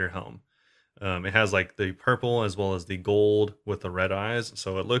Verzik Vider helm. It has like the purple as well as the gold with the red eyes,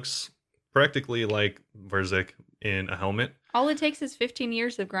 so it looks practically like Verzik in a helmet. All it takes is 15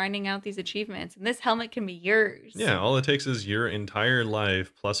 years of grinding out these achievements, and this helmet can be yours. Yeah, all it takes is your entire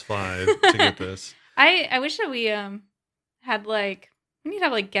life plus 5 to get this. I wish that we had like we need to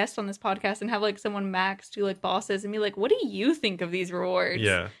have like guests on this podcast and have like someone max do like bosses and be like, what do you think of these rewards?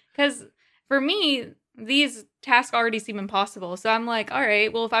 Yeah. Because for me, these tasks already seem impossible. So I'm like, all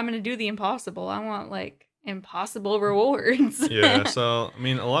right, well, if I'm gonna do the impossible, I want like impossible rewards. Yeah, so I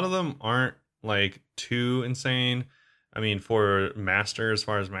mean a lot of them aren't like too insane. I mean, for master, as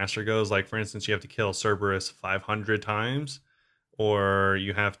far as master goes, like for instance, you have to kill Cerberus 500 times, or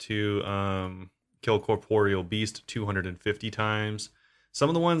you have to kill Corporeal Beast 250 times. Some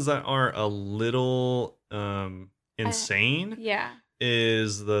of the ones that are a little insane Yeah.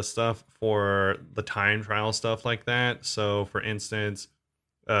 is the stuff for the time trial stuff like that. So, for instance,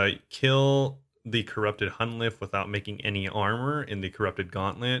 kill the corrupted Hunlif without making any armor in the corrupted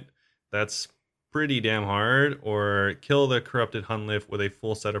Gauntlet. That's pretty damn hard. Or kill the corrupted Hunlif with a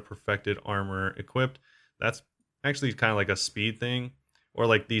full set of perfected armor equipped. That's actually kind of like a speed thing. Or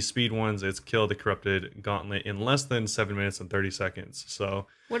like these speed ones, it's kill the corrupted Gauntlet in less than 7 minutes and 30 seconds. So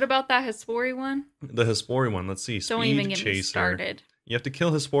What about that Hespori one? the Hespori one, let's see. Don't Speed even get me Chaser. started. You have to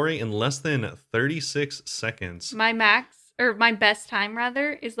kill Hespori in less than 36 seconds. My max, or my best time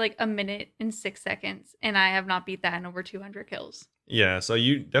rather, is like 1 minute and 6 seconds, and I have not beat that in over 200 kills. Yeah, so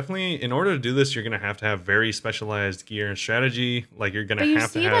you definitely, in order to do this, you're gonna have to have very specialized gear and strategy. Like you're gonna But you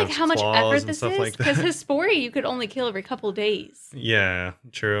have to see have like how much claws effort and this stuff is? like Because that. Hespori you could only kill every couple days. Yeah,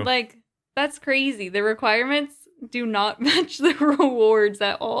 true. Like, that's crazy. The requirements do not match the rewards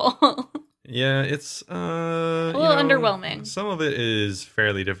at all. Yeah, it's A little underwhelming. Some of it is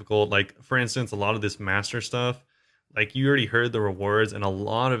fairly difficult. Like for instance, a lot of this master stuff, like you already heard the rewards, and a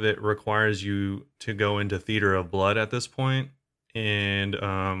lot of it requires you to go into Theater of Blood at this point. And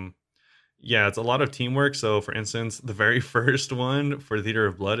yeah, it's a lot of teamwork. So for instance, the very first one for Theater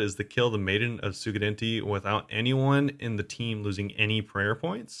of Blood is to kill the Maiden of Sugidenti without anyone in the team losing any prayer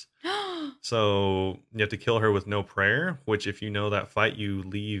points. So you have to kill her with no prayer, which if you know that fight, you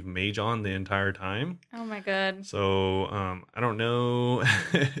leave mage on the entire time. Oh my god. So I don't know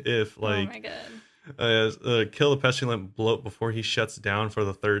if Oh my like god. kill the pestilent bloat before he shuts down for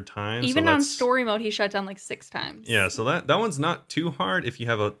the third time. Even so on that's, story mode, he shut down like 6 times. yeah, so that one's not too hard if you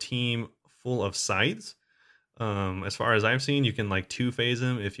have a team full of scythes. As far as I've seen, you can like 2-phase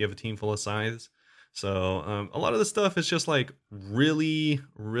him if you have a team full of scythes. So a lot of the stuff is just like really,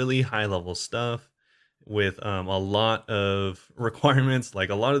 really high level stuff with a lot of requirements. Like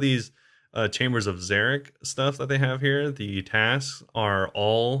a lot of these Chambers of Xeric stuff that they have here, the tasks are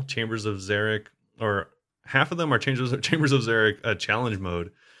all Chambers of Xeric, or half of them are Chambers of Xeric challenge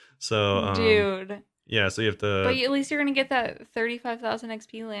mode. So dude. yeah, so you have to. But at least you're gonna get that 35,000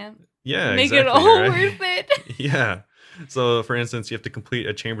 XP lamp. Yeah, Make exactly, it all right? worth it. Yeah. So, for instance, you have to complete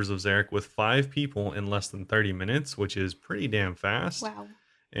a Chambers of Xeric with 5 people in less than 30 minutes, which is pretty damn fast. Wow.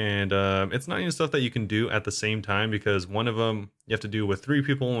 And it's not even stuff that you can do at the same time, because one of them you have to do with 3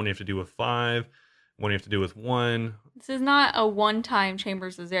 people, one you have to do with 5, one you have to do with 1. This is not a one-time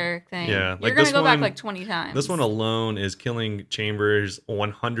Chambers of Xeric thing. Yeah, like you're gonna this go back one- like 20 times. This one alone is killing Chambers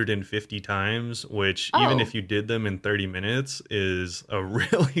 150 times, which even Oh. if you did them in 30 minutes is a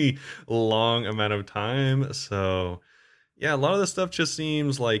really long amount of time. So, yeah, a lot of this stuff just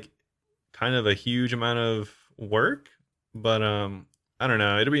seems like kind of a huge amount of work, but I don't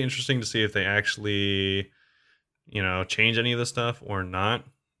know. It'll be interesting to see if they actually, change any of this stuff or not.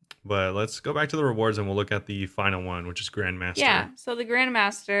 But let's go back to the rewards and we'll look at the final one, which is Grandmaster. Yeah. So the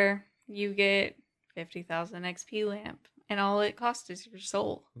Grandmaster, you get 50,000 XP lamp, and all it costs is your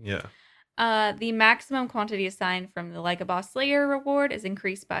soul. Yeah. The maximum quantity assigned from the Like a Boss Slayer reward is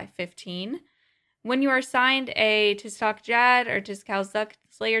increased by 15. When you are assigned a Tistok Jad or Tiskal Zuk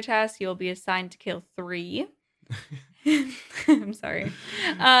Slayer task, you will be assigned to kill 3. I'm sorry.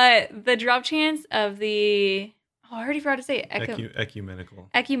 The drop chance of the... Oh, I already forgot to say it. Ecumenical.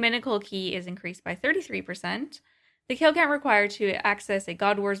 Ecumenical key is increased by 33%. The kill count required to access a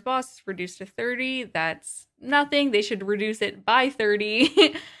God Wars boss is reduced to 30. That's nothing. They should reduce it by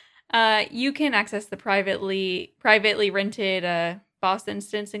 30. You can access the privately rented boss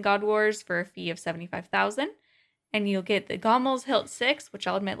instance in God Wars for a fee of 75,000. And you'll get the Gommel's Hilt 6, which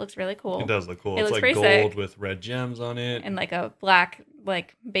I'll admit looks really cool. It does look cool. It It's looks like pretty gold sick. with red gems on it. And like a black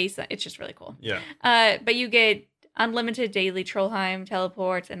base. It's just really cool. Yeah. But you get unlimited daily Trollheim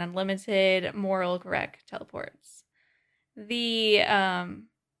teleports, and unlimited Moral Grek teleports. The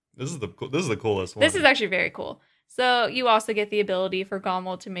This is the coolest one. This is actually very cool. So you also get the ability for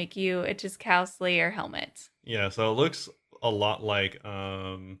Gommel to make you a Cow Slayer helmet. Yeah, so it looks a lot like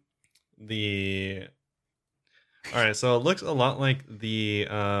so it looks a lot like the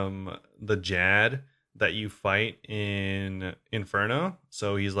Jad that you fight in Inferno.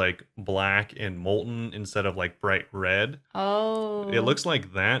 So he's like black and molten instead of like bright red. Oh. It looks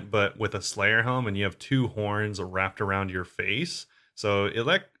like that, but with a Slayer helm, and you have 2 horns wrapped around your face. So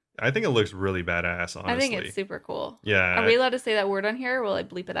I think it looks really badass, honestly. I think it's super cool. Yeah. Are we allowed to say that word on here, or will I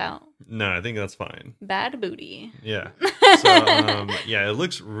bleep it out? No, I think that's fine. Bad booty. Yeah. So, yeah, it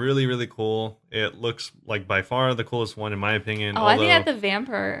looks really, really cool. It looks like by far the coolest one, in my opinion. Oh, I think that's the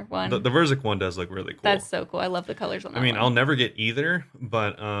Vampire one. The Verzik one does look really cool. That's so cool. I love the colors on that one. I'll never get either,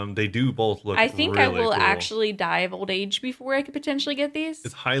 but they do both look I think really I will cool. actually die of old age before I could potentially get these.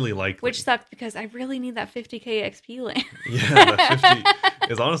 It's highly likely. Which sucks because I really need that 50k XP lamp. Yeah, that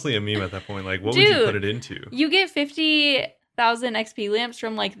 50 is honestly a meme at that point. Like, what would you put it into? You get 50,000 XP lamps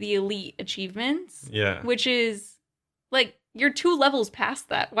from like the elite achievements. Yeah. Which is like you're 2 levels past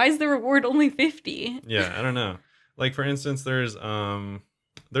that. Why is the reward only 50? Yeah, I don't know. Like for instance, there's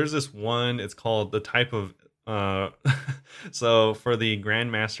this one. It's called the type of so for the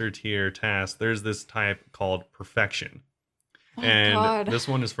Grandmaster tier task, there's this type called Perfection. Oh, and God. This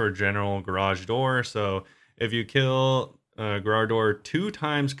one is for General Garage Door. So if you kill Garage Door 2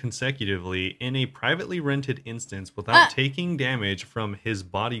 times consecutively in a privately rented instance without taking damage from his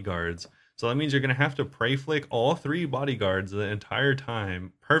bodyguards. So that means you're going to have to prey flick all 3 bodyguards the entire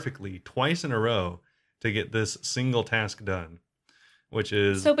time perfectly twice in a row to get this single task done, which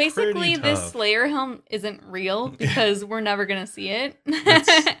is so basically pretty this tough. Slayer helm isn't real because we're never going to see it.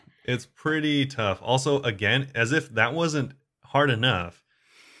 It's pretty tough. Also, again, as if that wasn't hard enough,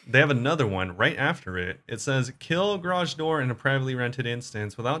 they have another one right after it. It says kill Garage Door in a privately rented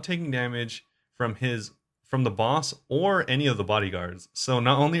instance without taking damage from the boss or any of the bodyguards. So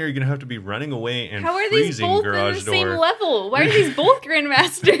not only are you going to have to be running away and how are these freezing both Garage in the Door. same level? Why are these both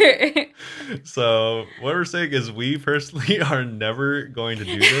Grandmaster? So what we're saying is we personally are never going to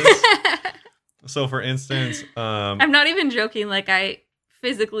do this. So for instance, I'm not even joking. Like I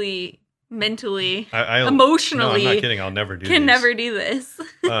physically, mentally, I emotionally, no, I'm not kidding. I'll never do can these. never do this.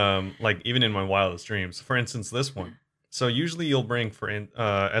 Like even in my wildest dreams. For instance, this one. So usually you'll bring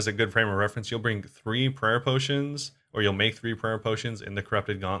as a good frame of reference, you'll bring 3 prayer potions, or you'll make 3 prayer potions in the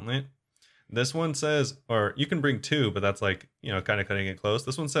Corrupted Gauntlet. This one says, or you can bring 2, but that's like, kind of cutting it close.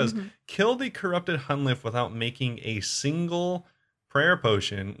 This one says, kill the Corrupted Hunlift without making a single prayer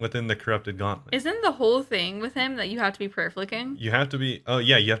potion within the Corrupted Gauntlet. Isn't the whole thing with him that you have to be prayer flicking? You have to be,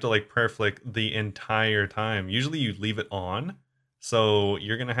 you have to like prayer flick the entire time. Usually you leave it on. So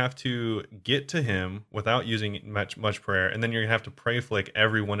you're going to have to get to him without using much prayer. And then you're going to have to pray flick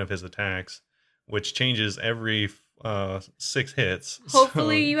every one of his attacks, which changes every 6 hits.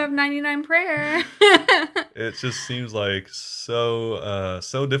 Hopefully you have 99 prayer. It just seems like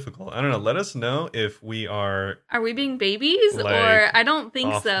so difficult. I don't know. Let us know if we are we being babies? like, or I don't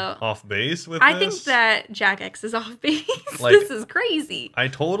think so. Off base with I this. think that Jack X is off base. Like, this is crazy. I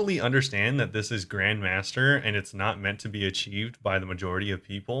totally understand that this is Grandmaster and it's not meant to be achieved by the majority of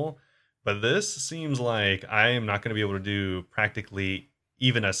people. But this seems like I am not going to be able to do practically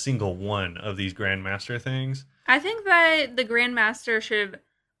even a single one of these Grandmaster things. I think that the Grandmaster should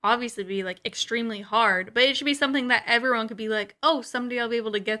obviously be like extremely hard, but it should be something that everyone could be like, oh, someday I'll be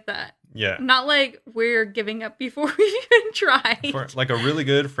able to get that. Yeah. Not like we're giving up before we even tried. For, like a really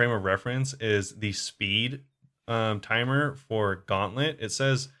good frame of reference is the speed timer for Gauntlet. It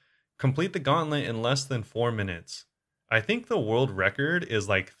says complete the Gauntlet in less than 4 minutes. I think the world record is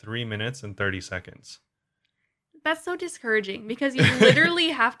like 3 minutes and 30 seconds. That's so discouraging because you literally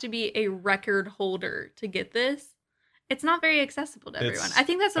have to be a record holder to get this. It's not very accessible to everyone. I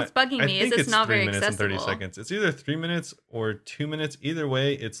think that's what's bugging me. Is it's not very accessible. 3 minutes and 30 seconds. It's either 3 minutes or 2 minutes. Either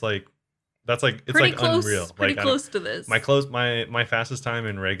way, it's like it's pretty like close, unreal. Pretty like, close to this. My fastest time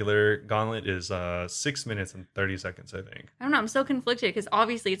in regular Gauntlet is 6 minutes and 30 seconds. I think. I don't know. I'm so conflicted because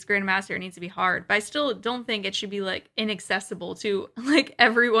obviously it's Grandmaster. It needs to be hard, but I still don't think it should be like inaccessible to like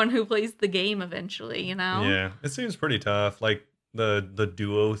everyone who plays the game eventually. Yeah, it seems pretty tough. Like the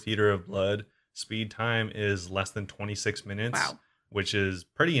duo Theater of Blood speed time is less than 26 minutes. Wow. Which is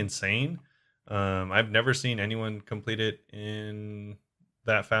pretty insane. I've never seen anyone complete it in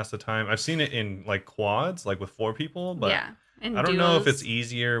that fast a time. I've seen it in like quads, like with 4 people, but yeah, and I don't know if it's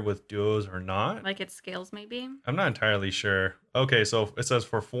easier with duos or not. Like it scales maybe. I'm not entirely sure. Okay, so it says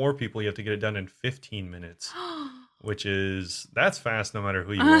for 4 people you have to get it done in 15 minutes. that's fast no matter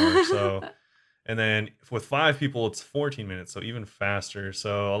who you are. So, and then with 5 people, it's 14 minutes, so even faster.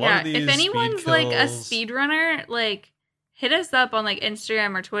 So a lot of these if anyone's like a kills, speedrunner, like hit us up on like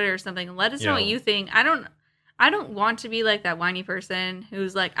Instagram or Twitter or something and let us know what you think. I don't want to be like that whiny person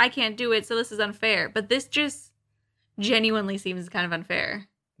who's like, I can't do it, so this is unfair. But this just genuinely seems kind of unfair.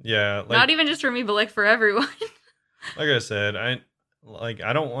 Yeah, like, not even just for me, but like for everyone. Like I said, I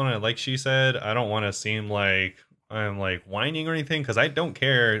don't want to, like she said, I don't want to seem like I'm like whining or anything, because I don't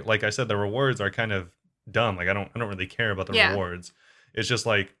care. Like I said, the rewards are kind of dumb. Like I don't really care about the rewards. It's just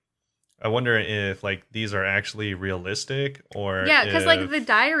like, I wonder if like these are actually realistic, or because like the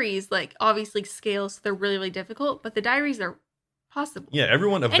diaries like obviously scale, so they're really, really difficult, but the diaries are possible. Yeah,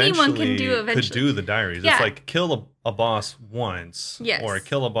 anyone can do the diaries. It's like kill a boss once, or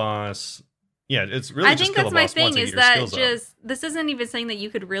kill a boss. Yeah, it's really. I think that's my thing. Is that just this isn't even saying that you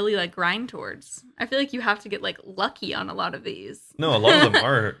could really like grind towards. I feel like you have to get like lucky on a lot of these. No, a lot of them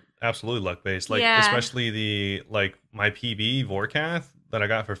are absolutely luck based. Like especially the like my PB Vorkath that I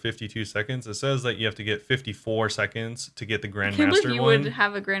got for 52 seconds. It says that you have to get 54 seconds to get the Grandmaster. I can't believe you would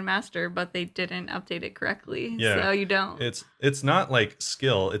have a Grandmaster, but they didn't update it correctly. Yeah, so you don't. It's not like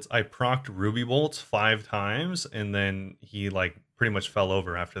skill. It's I procced Ruby Bolts 5 times, and then he like pretty much fell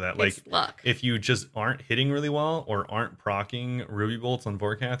over after that. Like it's luck. If you just aren't hitting really well or aren't proccing Ruby Bolts on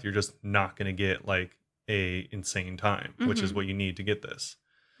Vorkath, you're just not going to get like a insane time, which is what you need to get this.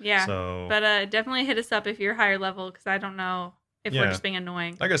 Yeah. So, but definitely hit us up if you're higher level, because I don't know if we're just being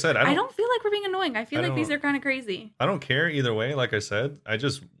annoying. Like I said, I don't feel like we're being annoying. I feel like these are kind of crazy. I don't care either way. Like I said, I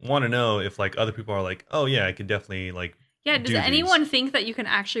just want to know if like other people are like, oh yeah, I could definitely like. Yeah. Does anyone think that you can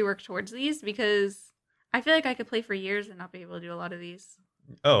actually work towards these? Because I feel like I could play for years and not be able to do a lot of these.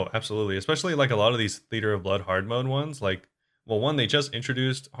 Oh, absolutely. Especially like a lot of these Theater of Blood hard mode ones. Like, well, one, they just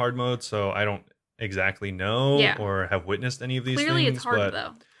introduced hard mode, so I don't exactly know or have witnessed any of these Clearly things. It's hard,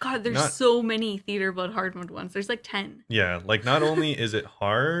 though. God, there's so many Theater of Blood hard mode ones. There's like 10. Yeah, like not only is it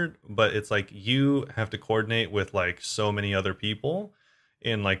hard, but it's like you have to coordinate with like so many other people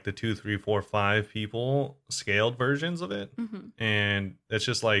in like the 2, 3, 4, 5 people scaled versions of it. And it's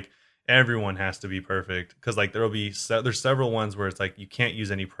just like, everyone has to be perfect, because like there's several ones where it's like you can't use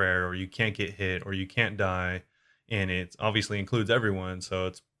any prayer, or you can't get hit, or you can't die, and it obviously includes everyone, so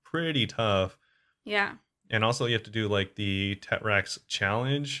it's pretty tough. Yeah. And also you have to do like the Tetrax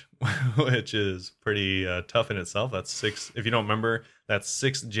challenge, which is pretty tough in itself. That's 6, if you don't remember, that's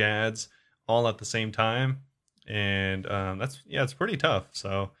 6 Jads all at the same time, and it's pretty tough.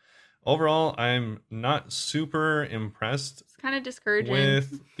 So overall, I'm not super impressed. It's kind of discouraging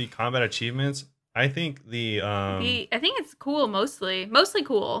with the combat achievements. I think I think it's cool, mostly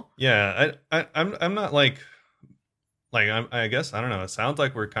cool. Yeah, I'm not like I guess I don't know. It sounds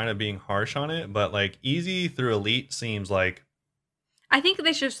like we're kind of being harsh on it, but like easy through elite seems like. I think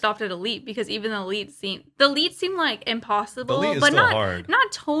they should have stopped at elite, because even the elite seem like impossible, the elite is but still not hard.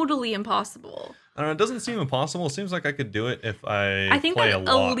 Not totally impossible. I don't know. It doesn't seem impossible. It seems like I could do it if I think play that a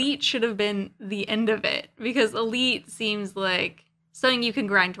lot. Elite should have been the end of it, because elite seems like something you can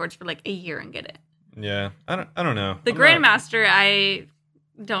grind towards for like a year and get it. Yeah, I don't know. The Grandmaster, I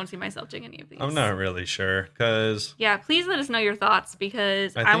don't see myself doing any of these. I'm not really sure, because please let us know your thoughts,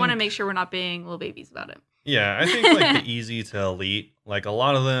 because I want to make sure we're not being little babies about it. Yeah, I think like the easy to elite, like a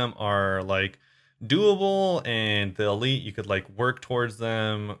lot of them are like doable, and the elite you could like work towards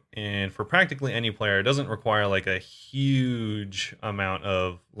them, and for practically any player it doesn't require like a huge amount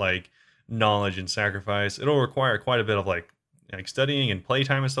of like knowledge and sacrifice. It'll require quite a bit of like studying and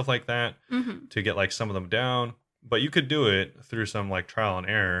playtime and stuff like that to get like some of them down, but you could do it through some like trial and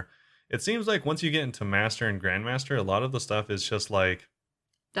error. It seems like once you get into Master and Grandmaster, a lot of the stuff is just like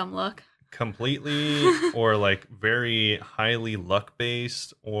dumb luck completely, or like very highly luck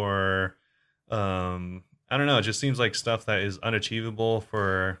based, or I don't know. It just seems like stuff that is unachievable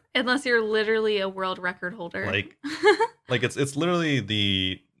for unless you're literally a world record holder. Like it's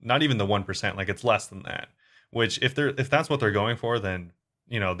literally not even the 1%. Like it's less than that. Which if that's what they're going for, then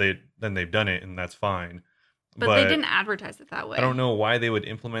they've done it, and that's fine. But they didn't advertise it that way. I don't know why they would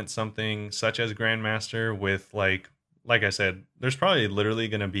implement something such as Grandmaster with like I said, there's probably literally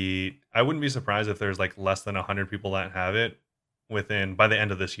going to be. I wouldn't be surprised if there's like less than 100 people that have it by the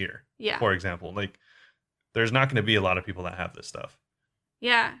end of this year. Yeah. For example, like there's not going to be a lot of people that have this stuff.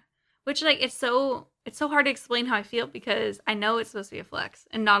 Yeah. Which like it's so hard to explain how I feel, because I know it's supposed to be a flex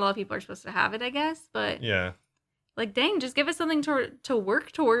and not a lot of people are supposed to have it, I guess, but yeah. Like, dang, just give us something to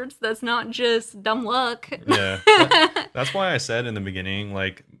work towards that's not just dumb luck. Yeah. That's why I said in the beginning,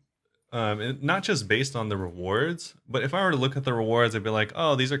 like, not just based on the rewards, but if I were to look at the rewards, I'd be like,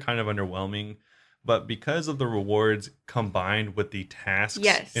 oh, these are kind of underwhelming. But because of the rewards combined with the tasks in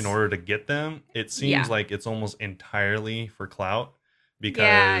Yes. order to get them, it seems Yeah. like it's almost entirely for clout,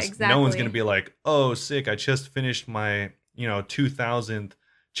 Yeah, because no one's going to exactly. be like, "Oh, sick, I just finished my, 2000th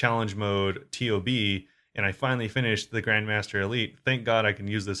challenge mode TOB and I finally finished the Grandmaster Elite. Thank God I can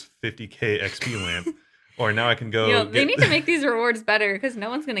use this 50k XP lamp." Or now I can go They get need to make these rewards better because no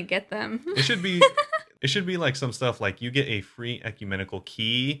one's gonna get them. it should be like some stuff like you get a free ecumenical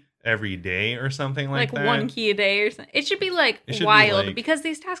key every day or something like Like one that. key a day or something. It should be like It should be wild like because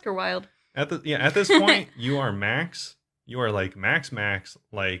these tasks are wild. at this point you are max. You are like max,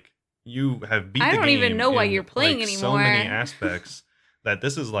 like you have beat I the don't even game know why in you're playing like so many anymore. aspects that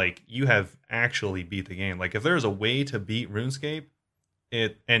this is like you have actually beat the game. Like if there's a way to beat RuneScape,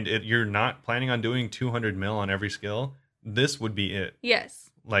 you're not planning on doing 200 mil on every skill, this would be it.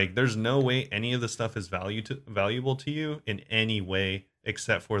 Yes. Like there's no way any of the stuff is valuable to you in any way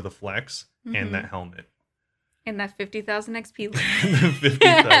except for the flex and that helmet. And that 50,000 XP lamp. The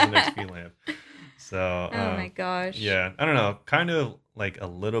 50,000 XP lamp. So, Oh my gosh. yeah, I don't know, kind of like a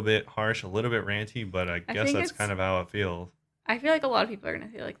little bit harsh, a little bit ranty, but I guess think that's it's- kind of how it feels. I feel like a lot of people are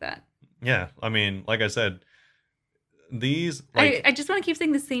gonna feel like that. Yeah, I mean, like I said, these like I just want to keep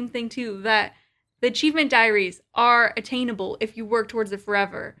saying the same thing too, that the achievement diaries are attainable if you work towards it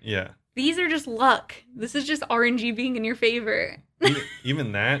forever. yeah, These are just luck. This is just RNG being in your favor.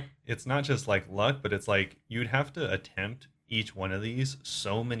 even that, it's not just like luck, but it's like you'd have to attempt each one of these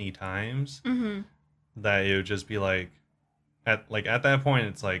so many times that it would just be like at that point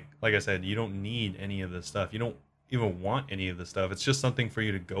it's like I said, you don't need any of this stuff. You don't even want any of this stuff. It's just something for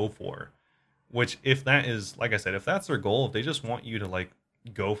you to go for. Which, if that is, like I said, if that's their goal, if they just want you to like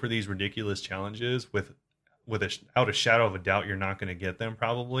go for these ridiculous challenges without a shadow of a doubt you're not going to get them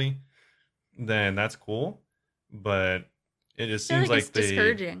probably, then that's cool. But it just I feel seems like it's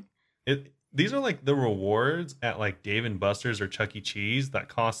discouraging. these are like the rewards at like Dave and Buster's or Chuck E. Cheese that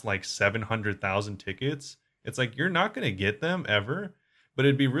cost like 700,000 tickets. It's like you're not going to get them ever, but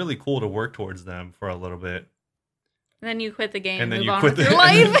it'd be really cool to work towards them for a little bit. And then you quit the game And then move you on quit with your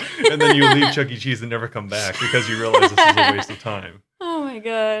life. and then you leave Chuck E. Cheese and never come back because you realize this is a waste of time. Oh my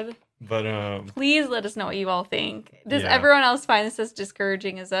god. But Please let us know what you all think. Does Yeah. everyone else find this as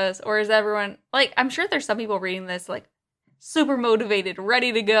discouraging as us? Or is everyone like, I'm sure there's some people reading this like super motivated,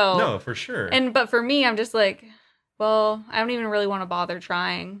 ready to go. no, for sure. But for me, I'm just like, well, I don't even really want to bother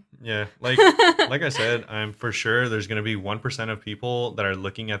trying. Yeah, like I said, I'm for sure there's going to be 1% of people that are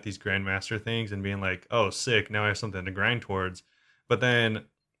looking at these Grandmaster things and being like, "Oh, sick! Now I have something to grind towards." But then,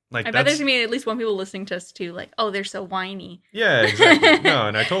 like, I bet that's there's gonna be at least one people listening to us too, like, oh, they're so whiny. yeah, exactly. No,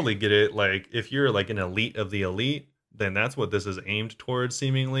 and I totally get it. Like, if you're like an elite of the elite, then that's what this is aimed towards,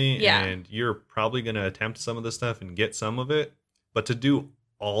 seemingly. Yeah. And you're probably going to attempt some of the stuff and get some of it, but to do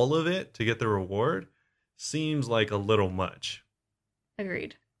all of it to get the reward seems like a little much.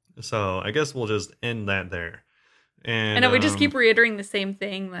 Agreed. So I guess we'll just end that there. And I know we just keep reiterating the same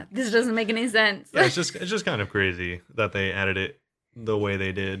thing, that this doesn't make any sense. yeah, it's just kind of crazy that they added it the way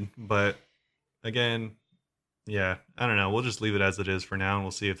they did. But again, yeah, I don't know. We'll just leave it as it is for now, and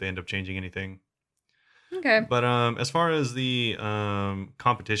we'll see if they end up changing anything. Okay. But as far as the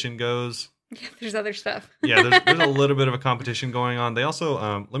competition goes, Yeah, there's other stuff. yeah, there's a little bit of a competition going on. They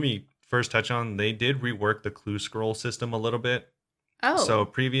also let me first touch on, they did rework the clue scroll system a little bit. Oh. So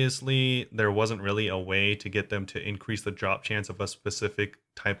previously, there wasn't really a way to get them to increase the drop chance of a specific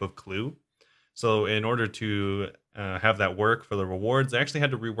type of clue. So in order to have that work for the rewards, they actually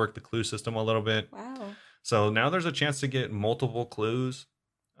had to rework the clue system a little bit. Wow. So now there's a chance to get multiple clues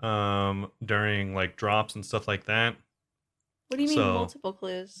during like drops and stuff like that. What do you mean So- multiple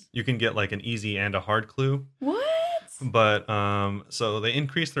clues? You can get like an easy and a hard clue. What? But so they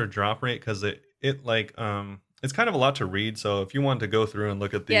increased their drop rate because it like it's kind of a lot to read. So if you want to go through and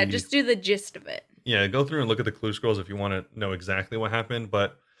look at the Yeah, just do the gist of it. yeah, go through and look at the clue scrolls if you want to know exactly what happened.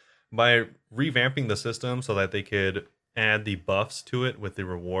 But by revamping the system so that they could add the buffs to it with the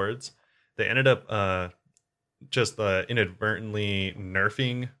rewards, they ended up just inadvertently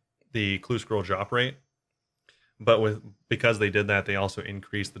nerfing the clue scroll drop rate. But because they did that, they also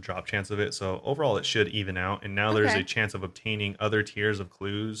increased the drop chance of it. So overall, it should even out. And now there's Okay. a chance of obtaining other tiers of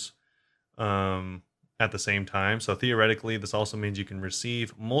clues at the same time. So theoretically, this also means you can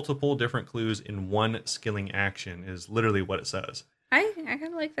receive multiple different clues in one skilling action, is literally what it says. I kind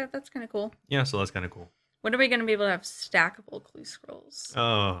of like that. That's kind of cool. Yeah, so that's kind of cool. When are we going to be able to have stackable clue scrolls?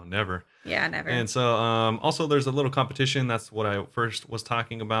 Oh, never. Yeah, never. And so also there's a little competition. That's what I first was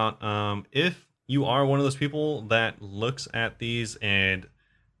talking about. If you are one of those people that looks at these and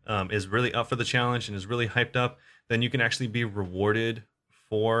is really up for the challenge and is really hyped up, then you can actually be rewarded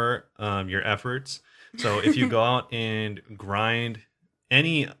for your efforts. So if you go out and grind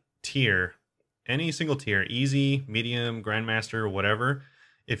any tier, any single tier, easy, medium, grandmaster, whatever,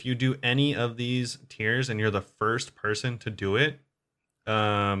 if you do any of these tiers and you're the first person to do it,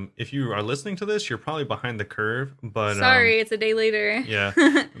 if you are listening to this, you're probably behind the curve, but Sorry, it's a day later. yeah.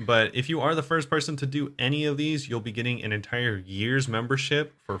 But if you are the first person to do any of these, you'll be getting an entire year's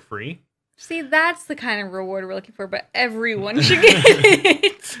membership for free. See, that's the kind of reward we're looking for, but everyone should get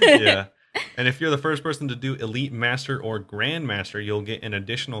it. Yeah. And if you're the first person to do Elite Master or Grandmaster, you'll get an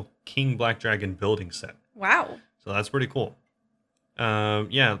additional King Black Dragon building set. Wow. So that's pretty cool.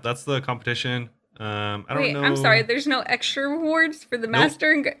 Yeah, that's the competition. I don't know. I'm sorry. There's no extra rewards for the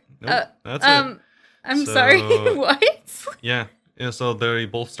master and Nope, that's it. I'm sorry. What? Yeah. So they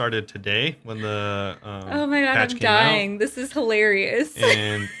both started today when the oh my god, patch I'm came dying. out. This is hilarious.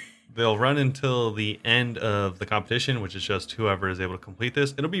 And they'll run until the end of the competition, which is just whoever is able to complete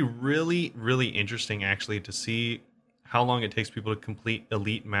this. It'll be really, really interesting actually to see how long it takes people to complete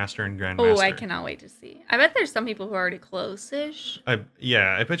Elite Master and Grandmaster. Oh, I cannot wait to see. I bet there's some people who are already close-ish. I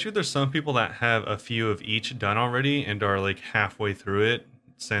bet you there's some people that have a few of each done already and are like halfway through it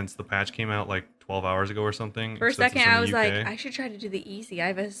since the patch came out like 12 hours ago or something. For a since it's second, in I the was UK. like, I should try to do the easy. I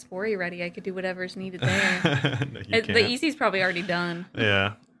have a Spori ready. I could do whatever's needed there. No, you The can't. easy's probably already done.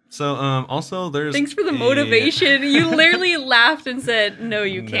 Yeah. So also there's Thanks for the motivation. You literally laughed and said, "No,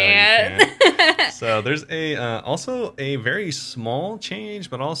 you No, you can't." So there's also a very small change,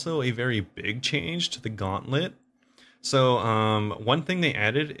 but also a very big change to the gauntlet. So one thing they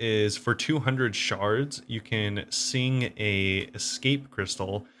added is for 200 shards, you can sing a escape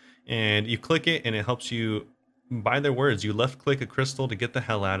crystal, and you click it, and it helps you. By their words, you left click a crystal to get the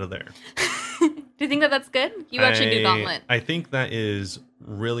hell out of there. Do you think that that's good? You actually do gauntlet. I think that is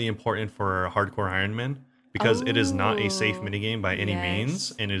really important for hardcore Ironman because it is not a safe Oh, minigame by any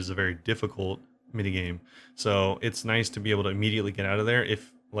means, yes. and it is a very difficult minigame. So it's nice to be able to immediately get out of there.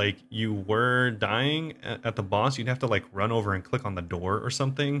 If like you were dying at the boss, you'd have to like run over and click on the door or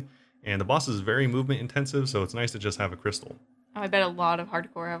something. And the boss is very movement intensive, so it's nice to just have a crystal. Oh, I bet a lot of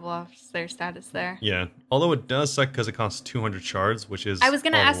hardcore have lost their status there. Yeah, although it does suck because it costs 200 shards, which is I was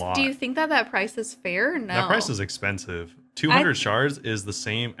gonna a ask, lot. do you think that price is fair or no? That price is expensive. 200 shards is the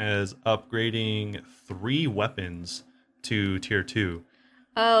same as upgrading 3 weapons to tier 2.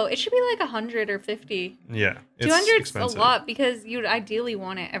 Oh, it should be like 100 or 50. Yeah, it's 200's expensive. a lot because you'd ideally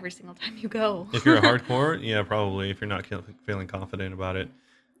want it every single time you go. If you're a hardcore, yeah, probably. If you're not feeling confident about it,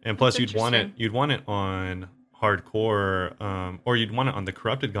 and plus That's you'd want it on hardcore, or you'd want it on the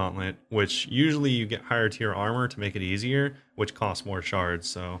corrupted gauntlet, which usually you get higher tier armor to make it easier, which costs more shards.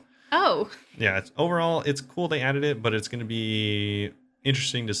 So Oh, yeah, overall it's cool they added it, but it's going to be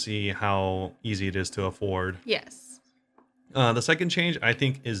interesting to see how easy it is to afford. yes. The second change I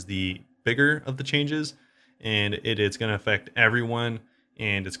think is the bigger of the changes, and it's going to affect everyone,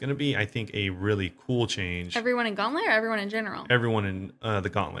 and it's going to be, I think, a really cool change. Everyone in Gauntlet or everyone in general? Everyone in the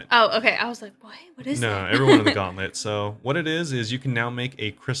gauntlet. Oh, okay. I was like, what? What is No, that? everyone in the gauntlet. So what it is you can now make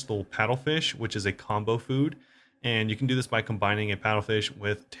a crystal paddlefish, which is a combo food, and you can do this by combining a paddlefish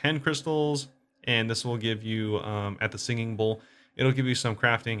with 10 crystals, and this will give you at the singing bowl, it'll give you some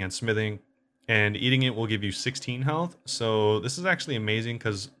crafting and smithing, and eating it will give you 16 health. So this is actually amazing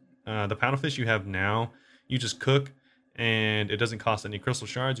because the paddlefish you have now, you just cook, and it doesn't cost any crystal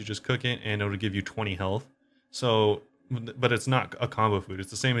shards. You just cook it, and it'll give you 20 health. So, but it's not a combo food. It's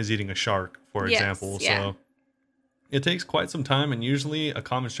the same as eating a shark, for Yes, example. yeah. So it takes quite some time, and usually a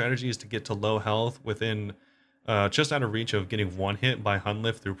common strategy is to get to low health within just out of reach of getting one hit by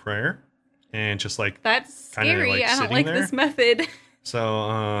Hunlift through prayer, and just like That's Kinda, scary. like, I don't sitting like there. this method.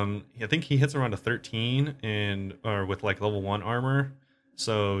 so. I think he hits around a 13 or with like level 1 armor.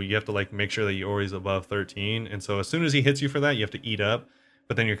 So you have to like make sure that you're always above 13, and so as soon as he hits you for that, you have to eat up.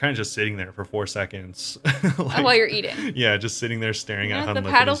 But then you're kind of just sitting there for 4 seconds, like, While you're eating. yeah, just sitting there staring at Yeah, the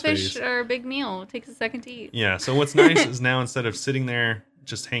Hunlift in his face. paddlefish are a big meal. It takes a second to eat. Yeah, so what's nice is now instead of sitting there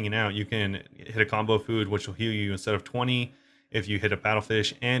just hanging out, you can hit a combo food, which will heal you instead of 20. If you hit a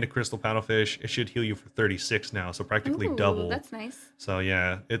paddlefish and a crystal paddlefish, it should heal you for 36 now, so practically Ooh, double. That's nice. So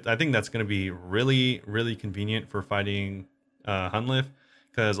yeah, I think that's going to be really, really convenient for fighting Hunlift,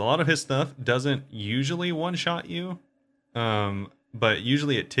 because a lot of his stuff doesn't usually one-shot you, but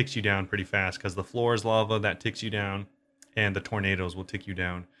usually it ticks you down pretty fast because the floor is lava, that ticks you down, and the tornadoes will tick you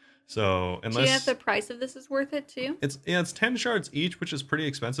down. So Do you know unless if the price of this is worth it too? it's 10 shards each, which is pretty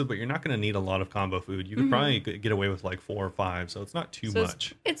expensive, but you're not going to need a lot of combo food. You could probably get away with like 4 or 5, so it's not too So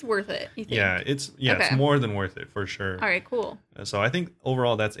much. It's worth it, you think? Yeah, it's Okay. more than worth it for sure. All right, cool. So I think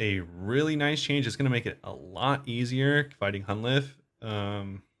overall that's a really nice change. It's going to make it a lot easier fighting Hunlift.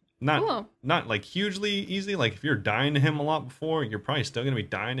 Not Cool. not like hugely easy. Like if you're dying to him a lot before, you're probably still gonna be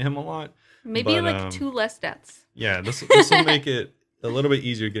dying to him a lot. Maybe But like 2 less deaths. yeah, this will make it a little bit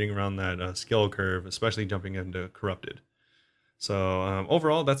easier getting around that skill curve, especially jumping into corrupted. So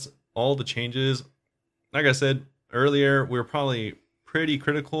overall, that's all the changes. Like I said earlier, we are probably pretty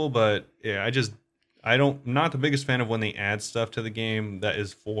critical, but yeah, not the biggest fan of when they add stuff to the game that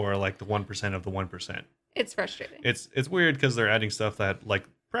is for like the 1% of the 1%. It's frustrating. It's weird because they're adding stuff that like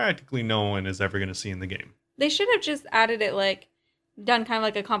practically no one is ever going to see in the game. They should have just added it, like, done kind of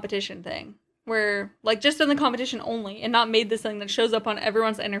like a competition thing. Where, like, just done the competition only and not made this thing that shows up on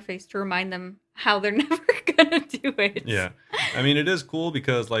everyone's interface to remind them how they're never gonna do it. Yeah. I mean, it is cool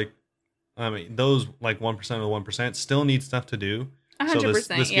because, like, I mean, those, like, 1% of the 1% still need stuff to do. 100%,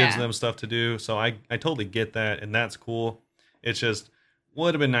 so this yeah. gives them stuff to do. So I totally get that, and that's cool. It's just,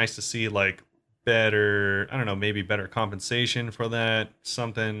 would have been nice to see, like, better, I don't know, maybe better compensation for that.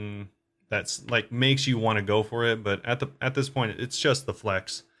 Something that's, like, makes you want to go for it. But at this point, it's just the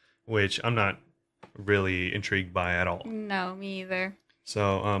flex, which I'm not really intrigued by at all. No, me either.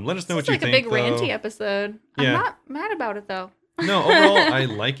 So let us know It's what you like a think. big ranty episode. Yeah. I'm not mad about it, though. No, overall, I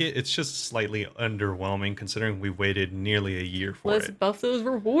like it. It's just slightly underwhelming considering we waited nearly a year for Let's it. buff those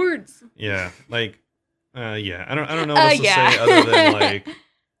rewards. Yeah, like, yeah. I don't know what else to yeah. say other than like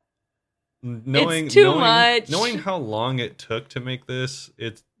knowing It's too knowing, much. knowing how long it took to make this.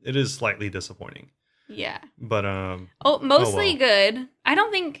 It is slightly disappointing. Yeah. But mostly well. good. I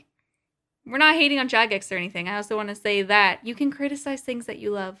don't think we're not hating on Jagex or anything. I also want to say that you can criticize things that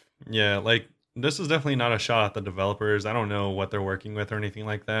you love. Yeah, like this is definitely not a shot at the developers. I don't know what they're working with or anything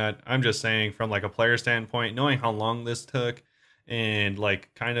like that. I'm just saying from like a player standpoint, knowing how long this took and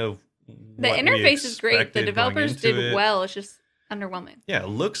like kind of The what we interface is great. The expected going developers into did it. well. It's just underwhelming. Yeah, it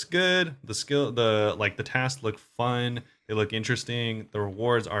looks good. The tasks look fun. They look interesting. The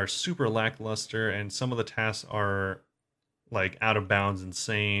rewards are super lackluster, and some of the tasks are like out of bounds,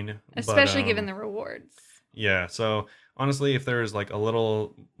 insane. Especially but, given the rewards. Yeah, so honestly, if there's like a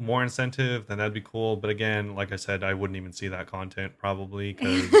little more incentive, then that'd be cool. But again, like I said, I wouldn't even see that content probably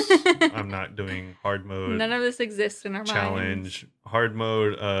because I'm not doing hard mode. None of this exists in our challenge, minds. hard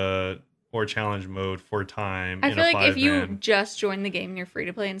mode, or challenge mode for time. I in feel a like if you 5-man. just joined the game and you're free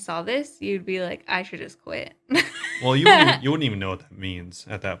to play and saw this, you'd be like, I should just quit. Well, you wouldn't even know what that means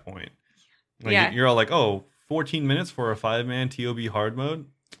at that point. Like, Yeah. You're all like, oh, 14 minutes for a 5-man TOB hard mode?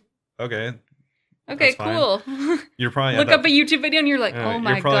 Okay. Okay, That's fine. cool. You're probably Look up a YouTube video and you're like, oh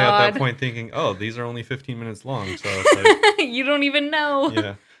my you're probably god. at that point thinking, oh, these are only 15 minutes long. So it's like, You don't even know.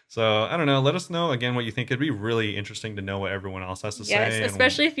 yeah. So I don't know. Let us know again what you think. It'd be really interesting to know what everyone else has to Yes, say.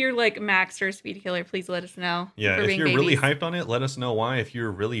 especially if you're like Max or Speed Killer, please let us know. Yeah, for if being you're really babies. hyped on it, let us know why. If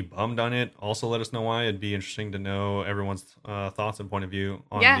you're really bummed on it, also let us know why. It'd be interesting to know everyone's thoughts and point of view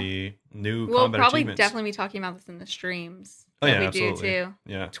on Yeah. the new We'll combat probably achievements. definitely be talking about this in the streams. Oh, that yeah, we absolutely. do too.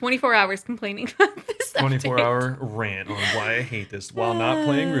 Yeah. 24 hours complaining about this 24-hour rant on why I hate this while not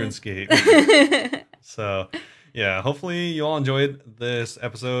playing RuneScape. update. So, yeah, hopefully you all enjoyed this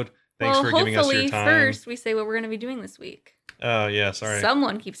episode. Thanks well, for giving us your hopefully time. first we say what we're going to be doing this week. Oh, yeah, sorry.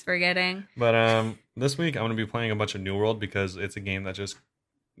 Someone keeps forgetting. But this week I'm going to be playing a bunch of New World because it's a game that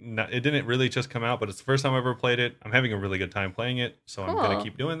it didn't really just come out, but it's the first time I've ever played it. I'm having a really good time playing it, so I'm going Cool. to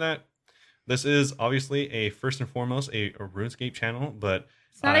keep doing that. This is obviously first and foremost a RuneScape channel, but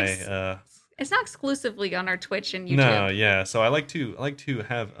It's not, it's not exclusively on our Twitch and YouTube. no, yeah. So I like to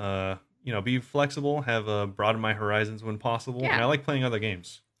have be flexible, have broaden my horizons when possible, Yeah. and I like playing other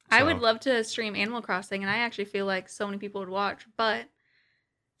games. I So, would love to stream Animal Crossing, and I actually feel like so many people would watch, but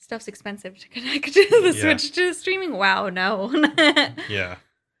stuff's expensive to connect to the Yeah. Switch to streaming. Wow, no. Yeah.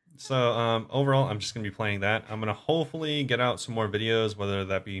 So overall, I'm just gonna be playing that. I'm gonna hopefully get out some more videos, whether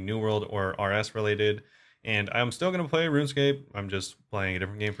that be New World or RS related. And I'm still gonna play RuneScape. I'm just playing a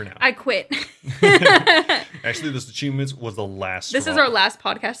different game for now. I quit. Actually, this achievements was the last. This is straw. our last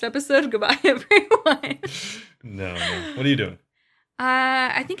podcast episode. Goodbye, everyone. No. What are you doing?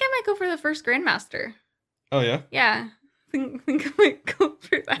 I think I might go for the first Grandmaster. Oh yeah, Yeah. I think I might go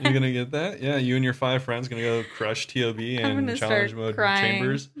for that. you're gonna get that? Yeah, you and your 5 friends gonna go crush TOB I'm and gonna challenge start mode crying.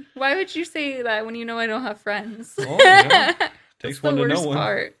 chambers. Why would you say that when you know I don't have friends? Oh, yeah. That's Takes the one to know worst one.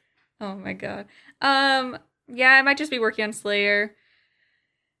 part. Oh my god. Yeah, I might just be working on Slayer.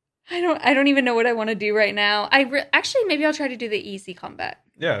 I don't even know what I want to do right now. Actually maybe I'll try to do the easy combat.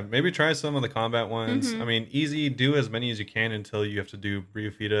 Yeah, maybe try some of the combat ones. Mhm. I mean, easy, do as many as you can until you have to do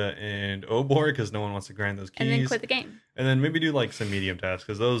Briofita and Obor because no one wants to grind those keys. And then quit the game. And then maybe do like some medium tasks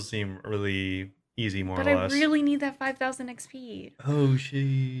because those seem really easy, more But or I less. really need that 5,000 XP. Oh,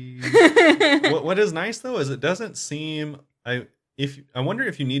 shit. What is nice though is it doesn't seem I wonder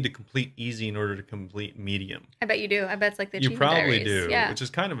if you need to complete easy in order to complete medium. I bet you do. I bet it's like the You achievement probably diaries. do, Yeah. which is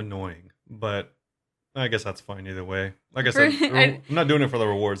kind of annoying, but I guess that's fine either way. Like I For- said, I'm not doing it for the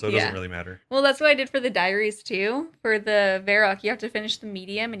reward, so it Yeah. doesn't really matter. Well, that's what I did for the diaries too. For the Varrock, you have to finish the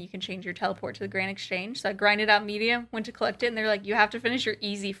medium and you can change your teleport to the Grand Exchange. So I grinded out medium, went to collect it, and they're like, you have to finish your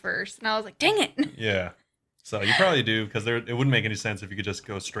easy first. And I was like, dang it. Yeah. So you probably do, because it wouldn't make any sense if you could just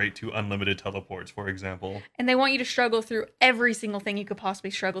go straight to unlimited teleports, for example. And they want you to struggle through every single thing you could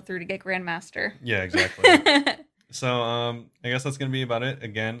possibly struggle through to get Grandmaster. Yeah, exactly. So I guess that's going to be about it.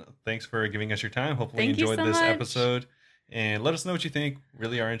 Again, thanks for giving us your time. Hopefully Thank you you enjoyed so this much. episode. And let us know what you think.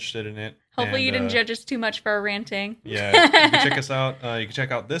 Really are interested in it. Hopefully And, you didn't judge us too much for our ranting. Yeah, you can check us out. You can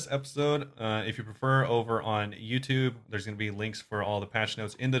check out this episode. If you prefer, over on YouTube, there's going to be links for all the patch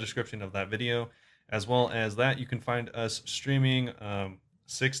notes in the description of that video. As well as that, you can find us streaming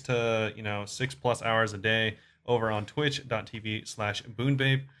 6 plus hours a day over on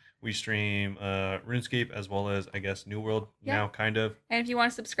twitch.tv/boonbabe. We stream RuneScape as well as, I guess, New World now, kind of. And if you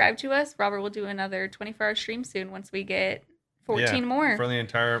want to subscribe to us, Robert will do another 24-hour stream soon once we get 14 more. For the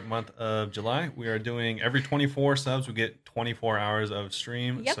entire month of July, we are doing every 24 subs, we get 24 hours of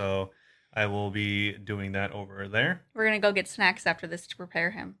stream. Yep. So I will be doing that over there. We're going to go get snacks after this to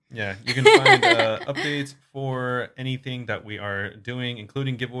prepare him. Yeah, you can find updates for anything that we are doing,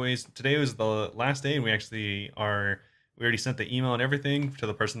 including giveaways. Today was the last day, and we already sent the email and everything to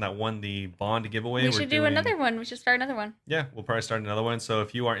the person that won the bond giveaway. We should do another one. We should start another one. Yeah, we'll probably start another one. So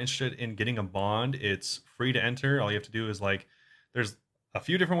if you are interested in getting a bond, it's free to enter. All you have to do is there's a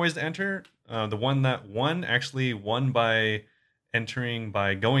few different ways to enter. The one that won actually won by entering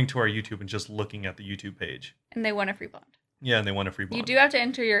by going to our YouTube and just looking at the YouTube page. And they won a free bond. Yeah, and they won a free bond. You do have to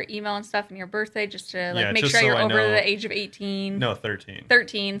enter your email and stuff and your birthday just to Yeah, make just sure so you're I over know- the age of 18. No, 13.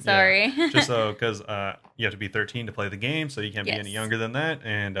 13, sorry. Just so, because you have to be 13 to play the game, so you can't be Yes. any younger than that.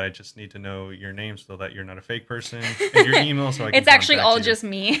 And I just need to know your name so that you're not a fake person, and your email so I can It's actually contact all you. just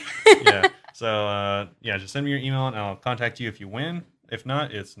me. Yeah. So, just send me your email and I'll contact you if you win. If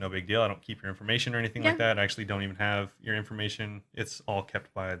not, it's no big deal. I don't keep your information or anything like that. I actually don't even have your information. It's all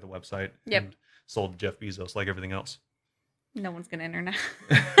kept by the website. Yep. And sold to Jeff Bezos like everything else. No one's going to enter now.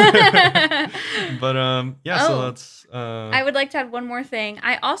 But, so that's... I would like to add one more thing.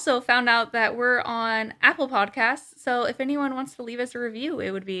 I also found out that we're on Apple Podcasts. So if anyone wants to leave us a review,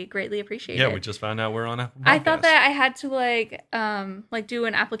 it would be greatly appreciated. yeah, we just found out we're on Apple Podcasts. I thought that I had to do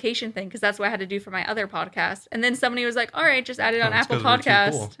an application thing because that's what I had to do for my other podcast. And then somebody was like, all right, just add it on Oh, it's Apple 'cause we're too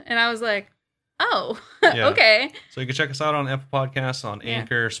Podcast. cool. And I was like, oh, Yeah. okay. So you can check us out on Apple Podcasts, on Yeah.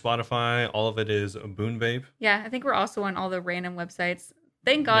 Anchor, Spotify. All of it is Boon Babe. Yeah, I think we're also on all the random websites.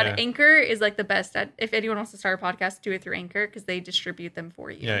 Thank God, Yeah. Anchor is like the best at, if anyone wants to start a podcast, do it through Anchor because they distribute them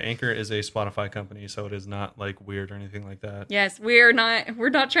for you. Yeah, Anchor is a Spotify company, so it is not like weird or anything like that. Yes, we're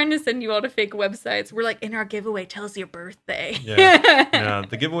not trying to send you all to fake websites. We're like, in our giveaway, tell us your birthday. Yeah. No,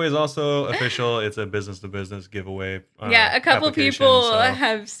 the giveaway is also official. It's a business-to-business giveaway. Yeah, a couple application, people so-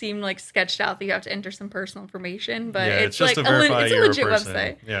 have seemed like sketched out that you have to enter some personal information, but yeah, it's just like to verify it's a you're legit person.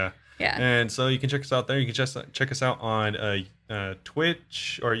 website. Yeah. Yeah. And so you can check us out there. You can just check us out on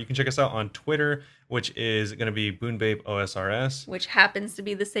Twitch, or you can check us out on Twitter, which is going to be BoonBabe OSRS. Which happens to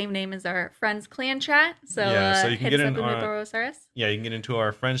be the same name as our friends clan chat. So, Yeah, so you can hit get us in up in our- OSRS. Yeah, you can get into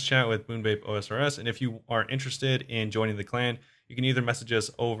our friends chat with BoonBabe OSRS. And if you are interested in joining the clan, you can either message us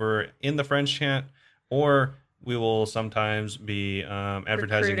over in the friends chat, or we will sometimes be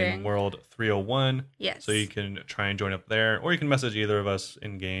advertising in Recruiting. World 301. Yes. So you can try and join up there, or you can message either of us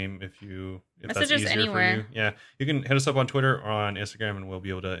in game if that's Message us easier anywhere. for you. Yeah, you can hit us up on Twitter or on Instagram, and we'll be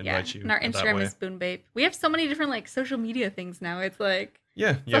able to invite you. And our that Instagram way. is Boonbabe. We have so many different like social media things now. It's like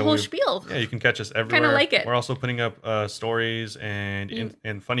yeah, the whole we've- spiel. Yeah, you can catch us everywhere. like it. We're also putting up stories and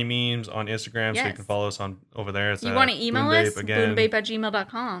funny memes on Instagram, so you Yes. can follow us on over there. It's You want to email Boonbabe us? again.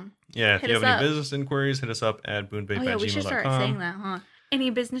 Boonbabe@gmail.com. Yeah, if Hit you have us any up. business inquiries, hit us up at boonbabe@gmail.com. Oh yeah, we should start saying that, huh? Any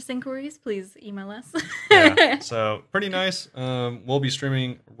business inquiries, please email us. Yeah, so pretty nice. We'll be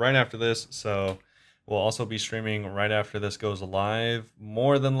streaming right after this, so we'll also be streaming right after this goes live,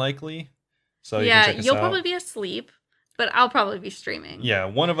 more than likely. So you yeah, can check us you'll out. probably be asleep, but I'll probably be streaming. Yeah,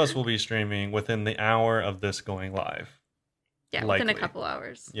 one of us will be streaming within the hour of this going live. Yeah, within a likely. couple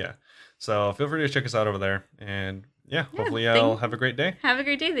hours. Yeah, so feel free to check us out over there, and yeah, Yeah, hopefully y'all have a great day. Have a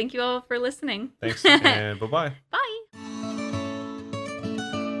great day. Thank you all for listening. Thanks, and bye-bye. Bye.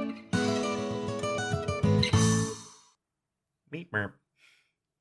 Meet merp.